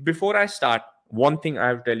 okay, before I start, one thing I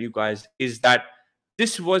have to tell you guys is that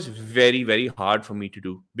this was very, very hard for me to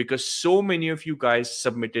do because so many of you guys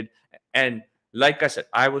submitted. And like I said,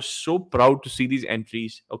 I was so proud to see these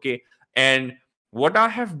entries. Okay. And what I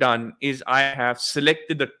have done is I have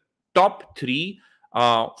selected the top 3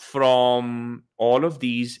 from all of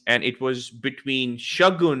these, and it was between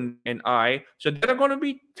Shagun and I. So there are going to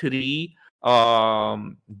be 3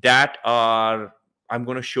 that are I'm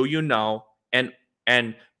going to show you now,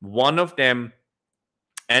 and one of them,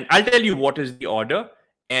 and I'll tell you what is the order,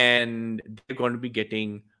 and they're going to be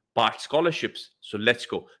getting part scholarships. So let's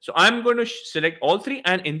go. So I'm going to select all 3,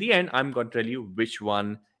 and in the end, I'm going to tell you which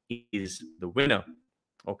one is the winner.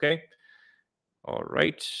 Okay. All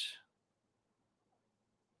right.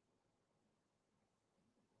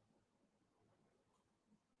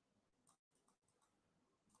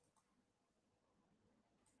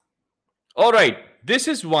 All right, this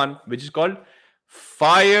is one which is called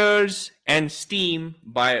Fires and Steam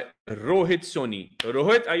by Rohit Soni.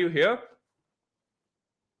 Rohit, are you here?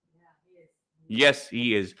 Yes,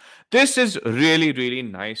 he is. This is really, really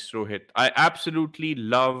nice, Rohit. I absolutely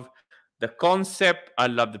love the concept. I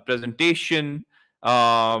love the presentation.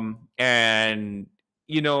 And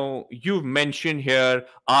you've mentioned here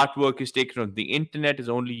artwork is taken from the internet, is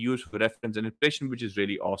only used for reference and inspiration, which is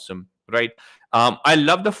really awesome, right? I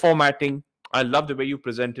love the formatting. I love the way you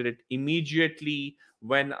presented it. Immediately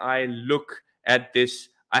when I look at this,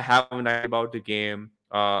 I have an idea about the game.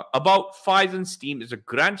 About Fires and Steam is a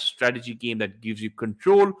grand strategy game that gives you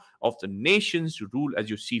control of the nations to rule as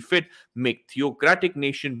you see fit. Make theocratic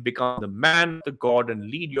nation become the man, the god,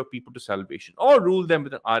 and lead your people to salvation, or rule them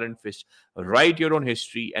with an iron fist. Write your own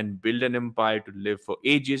history and build an empire to live for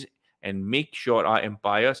ages, and make sure our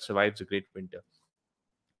empire survives the great winter.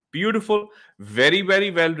 Beautiful, very,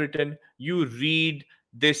 very well written. You read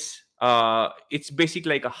this, it's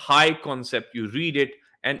basically like a high concept. You read it,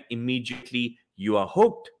 and immediately you are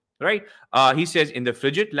hooked, right? He says, in the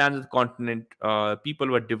frigid lands of the continent, people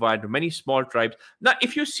were divided into many small tribes. Now,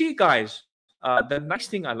 if you see, guys, the nice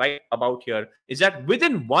thing I like about here is that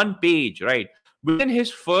within one page, right, within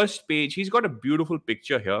his first page, he's got a beautiful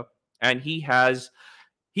picture here, and he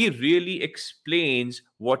really explains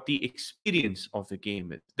what the experience of the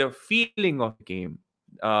game is, the feeling of the game.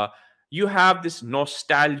 Uh, you have this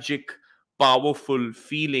nostalgic, powerful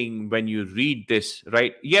feeling when you read this,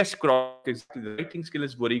 right? Yes, Croc, exactly. The writing skill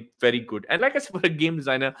is very, very good. And like I said, for a game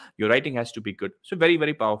designer, your writing has to be good. So very,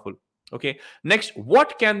 very powerful. Okay. Next,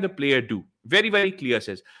 what can the player do? Very, very clear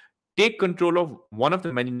says, take control of one of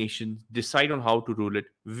the many nations, decide on how to rule it.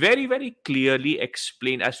 Very, very clearly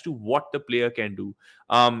explain as to what the player can do.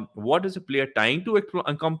 What is the player trying to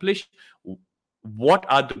accomplish? What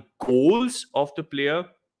are the goals of the player?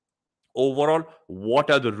 Overall,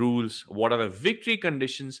 what are the rules? What are the victory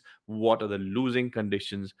conditions? What are the losing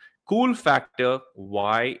conditions? Cool factor,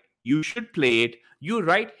 why you should play it. You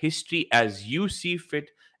write history as you see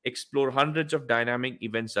fit. Explore hundreds of dynamic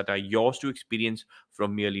events that are yours to experience,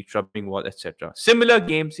 from merely troubling war, etc. Similar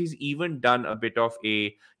games, he's even done a bit of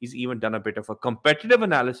a competitive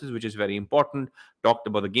analysis, which is very important. Talked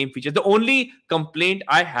about the game features. The only complaint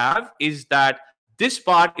I have is that this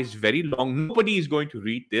part is very long. Nobody is going to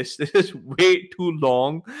read this. This is way too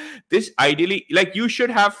long. This ideally, like, you should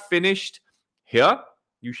have finished here.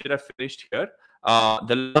 You should have finished here.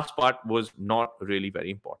 The last part was not really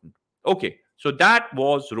very important. Okay, so that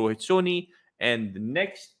was Rohit Soni, and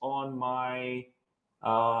next on my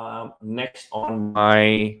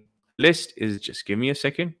list is, just give me a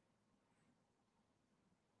second.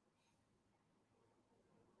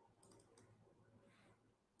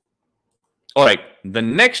 All right, the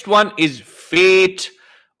next one is Fate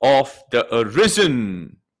of the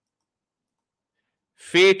Arisen.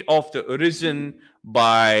 Fate of the Arisen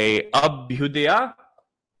by Abhyudaya.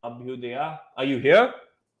 Abhyudaya, are you here?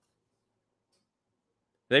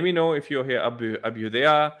 Let me know if you're here,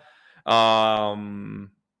 Abhyudaya.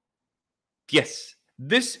 Yes,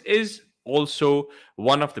 this is also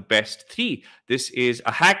one of the best three. This is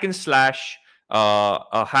a hack and slash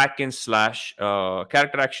character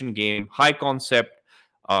action game, high concept,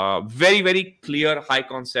 very, very clear high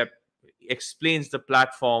concept, explains the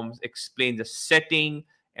platforms, explains the setting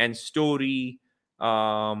and story,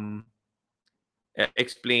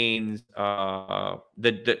 explains the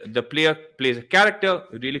player plays a character,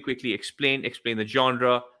 really quickly explain the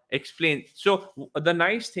genre, explain. So the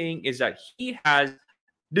nice thing is that he has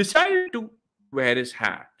decided to wear his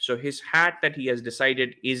hat. So his hat that he has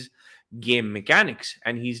decided is game mechanics,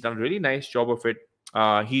 and he's done a really nice job of it.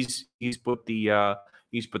 He's put the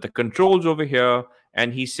controls over here,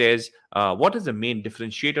 and he says what is the main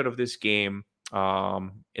differentiator of this game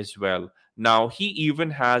as well. Now he even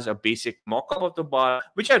has a basic mock-up of the bar,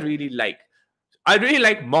 which I really like. I really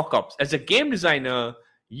like mock-ups. As a game designer,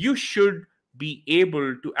 you should be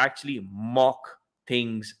able to actually mock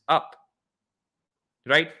things up,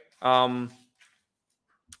 right?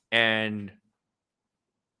 And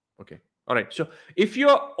okay, all right. So if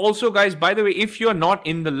you're also, guys, by the way, if you're not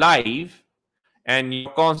in the live and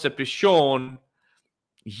your concept is shown,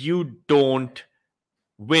 you don't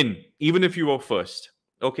win, even if you were first.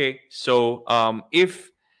 Okay, so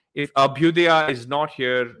if Abhyudaya is not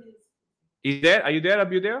here, is there? Are you there,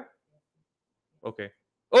 Abhyudaya? Okay.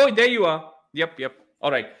 Oh, there you are. Yep.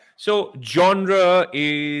 All right. So genre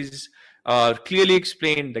is clearly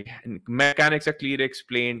explained. The mechanics are clearly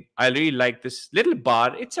explained. I really like this little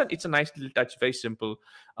bar. It's a nice little touch. Very simple.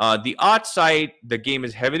 The art side, the game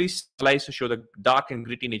is heavily stylized to show the dark and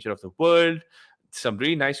gritty nature of the world. Some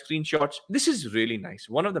really nice screenshots. This is really nice.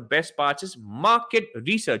 One of the best parts is market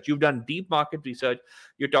research. You've done deep market research.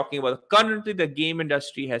 You're talking about currently the game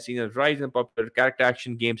industry has seen a rise in popular character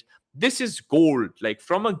action games. This is gold. Like,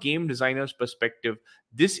 from a game designer's perspective,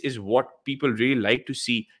 this is what people really like to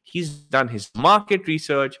see. He's done his market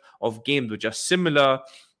research of games which are similar.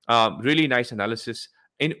 Really nice analysis.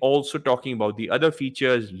 And also talking about the other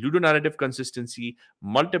features, ludonarrative consistency,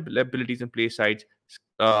 multiple abilities and play sites,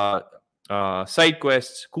 side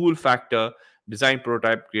quests, cool factor, design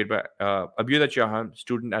prototype created by Abhyuday Chauhan,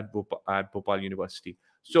 student at Bhopal University.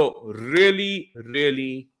 So really,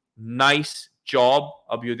 really nice job,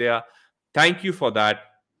 Abhyudaya. Thank you for that.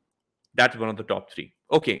 That's one of the top three.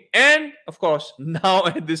 Okay, and of course, now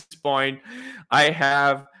at this point, I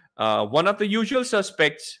have one of the usual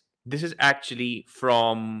suspects. This is actually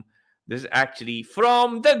from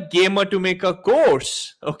the Gamer to Maker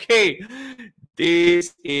course. Okay,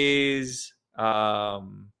 this is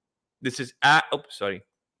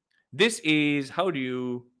This is how do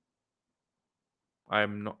you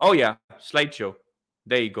I'm not. Oh yeah, slideshow.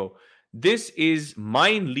 There you go. This is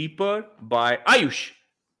Mind Leaper by Ayush.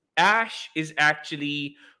 Ash is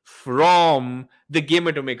actually from the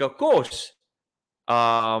Gamer to Maker course.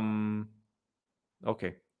 Okay.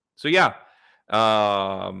 So yeah.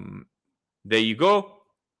 There you go.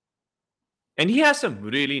 And he has some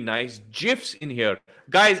really nice GIFs in here.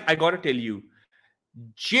 Guys, I gotta tell you,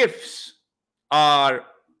 GIFs are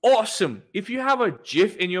awesome. If you have a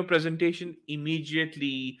GIF in your presentation,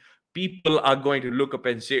 immediately people are going to look up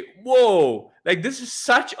and say, whoa, like this is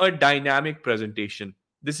such a dynamic presentation.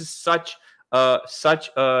 This is such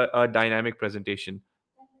a dynamic presentation.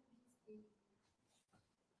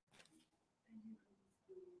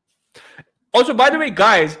 Also, by the way,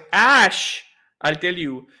 guys, Ash, I'll tell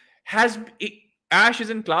you, Ash is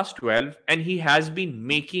in class 12 and he has been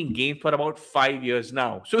making games for about 5 years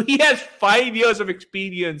now. So he has 5 years of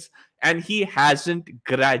experience and he hasn't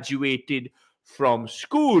graduated from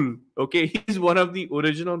school. Okay, he's one of the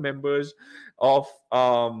original members of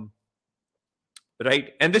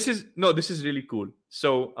right. And this is really cool.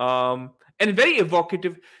 So and very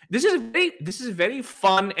evocative. This is very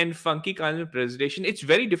fun and funky kind of presentation. It's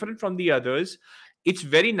very different from the others. It's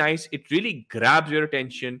very nice. It really grabs your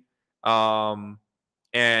attention.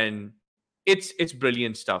 And it's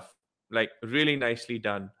brilliant stuff. Like really nicely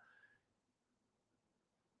done.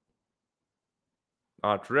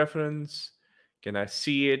 Art reference. Can I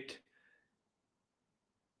see it?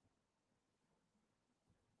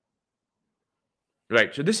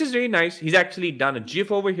 Right. So this is really nice. He's actually done a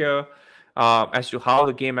GIF over here as to how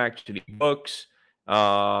the game actually works.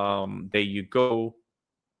 There you go.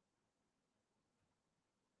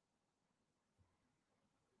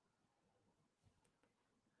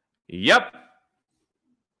 Yep.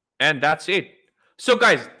 And that's it. So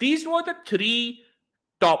guys, these were the 3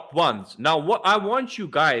 top ones. Now, what I want you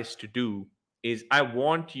guys to do is I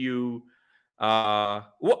want you,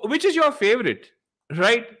 which is your favorite,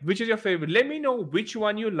 right? Which is your favorite? Let me know which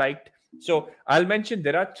one you liked. So I'll mention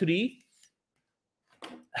there are 3.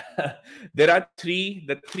 There are 3.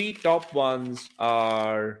 The 3 top ones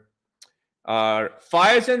are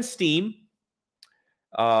Fires and Steam,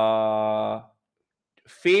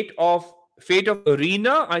 Fate of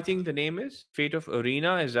Arena, I think the name is. Fate of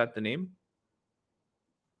Arena, is that the name?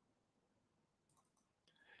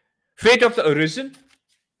 Fate of the Arisen,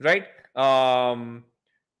 right?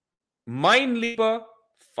 Mind Leaper,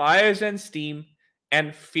 Fires and Steam,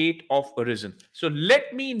 and Fate of Arisen. So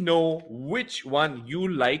let me know which one you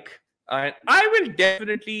like. And I will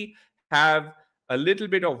definitely have a little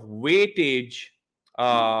bit of weightage.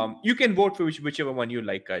 You can vote for whichever one you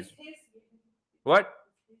like, guys. What?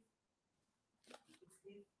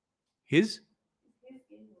 His?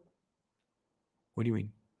 What do you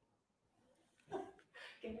mean?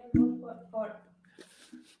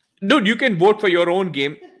 Dude, you can vote for your own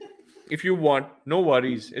game if you want. No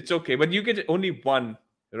worries. It's okay. But you get only one,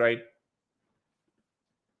 right?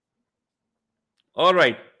 All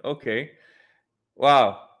right. Okay.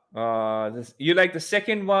 Wow. You like the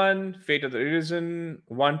second one, Fate of the Arisen,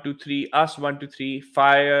 1, 2, 3, Us, 1, 2, 3,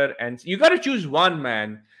 Fire, and you got to choose one,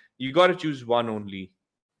 man. You got to choose one only.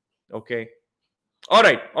 Okay. All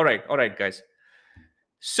right, guys.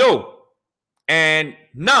 So, and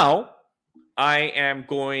now I am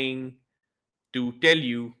going to tell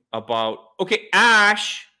you about, okay,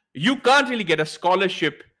 Ash, you can't really get a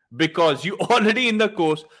scholarship because you're already in the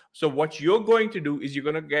course. So what you're going to do is you're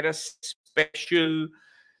going to get a special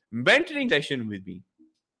mentoring session with me.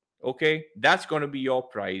 Okay, that's going to be your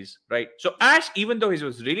prize, right? So Ash, even though he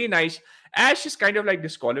was really nice, Ash is kind of like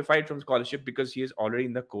disqualified from scholarship because he is already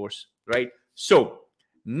in the course, right? So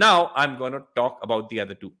now I'm going to talk about the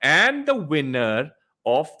other 2. And the winner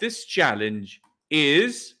of this challenge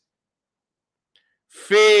is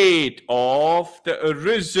Fate of the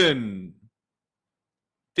Arisen.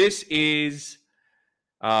 This is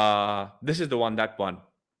the one that won,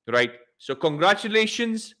 right? So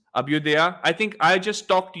congratulations, Abhyudaya. I think I just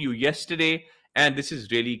talked to you yesterday, and this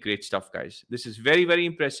is really great stuff, guys. This is very, very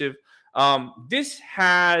impressive. This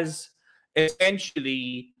has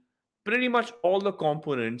essentially pretty much all the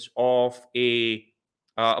components of a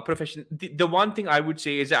profession. The one thing I would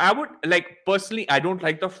say is I would like, personally, I don't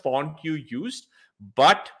like the font you used,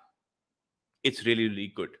 but it's really,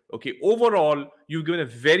 really good. Okay, overall, you've given a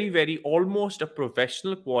very, very almost a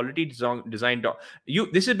professional quality design doc.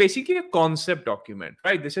 This is basically a concept document,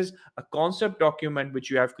 right? This is a concept document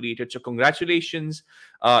which you have created. So congratulations.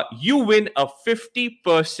 You win a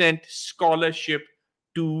 50% scholarship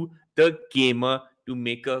to the Gamer to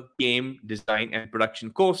Maker game design and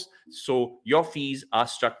production course. So your fees are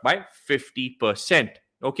struck by 50%.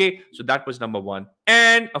 Okay, so that was number one.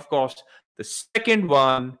 And of course, the second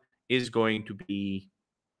one is going to be,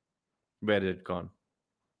 where did it gone?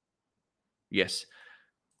 Yes.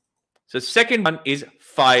 So second one is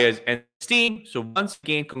Fires and Steam. So once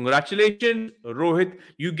again, congratulations, Rohit.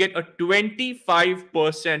 You get a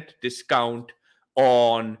 25% discount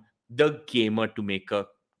on the Gamer to Maker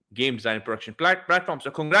game design and production platform.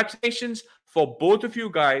 So congratulations for both of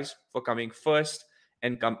you guys for coming first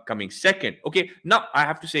and coming second. Okay, now I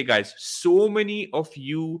have to say, guys, so many of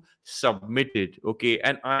you submitted. Okay,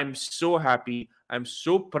 and I'm so happy. I'm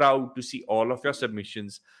so proud to see all of your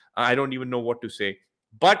submissions. I don't even know what to say.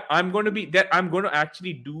 But I'm going to be there. I'm going to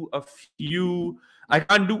actually do a few. I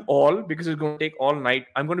can't do all because it's going to take all night.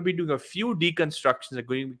 I'm going to be doing a few deconstructions. I'm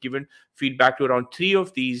going to be given feedback to around 3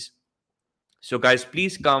 of these. So, guys,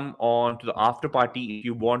 please come on to the after party if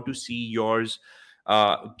you want to see yours,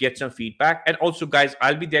 get some feedback. And also, guys,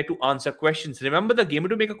 I'll be there to answer questions. Remember, the Gamer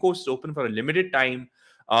to Maker course is open for a limited time.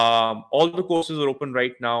 All the courses are open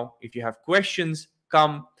right now. If you have questions,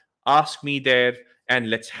 come ask me there and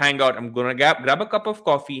let's hang out. I'm going to grab a cup of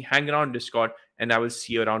coffee, hang around Discord, and I will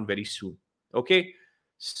see you around very soon. Okay?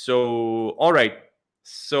 So, all right.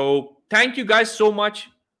 So, thank you guys so much.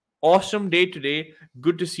 Awesome day today.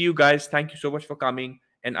 Good to see you guys. Thank you so much for coming.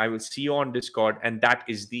 And I will see you on Discord. And that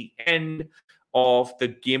is the end of the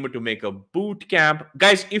Gamer to Maker Bootcamp.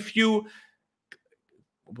 Guys, if you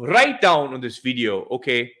write down on this video,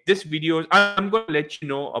 okay, this video, I'm going to let you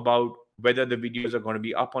know about whether the videos are going to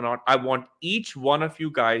be up or not. I want each one of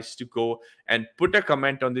you guys to go and put a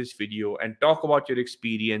comment on this video and talk about your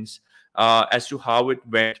experience as to how it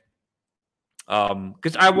went.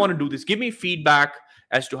 Because I want to do this. Give me feedback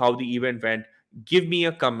as to how the event went. Give me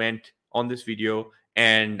a comment on this video,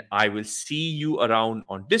 and I will see you around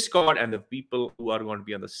on Discord, and the people who are going to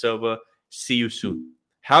be on the server. See you soon.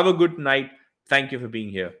 Have a good night. Thank you for being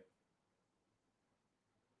here.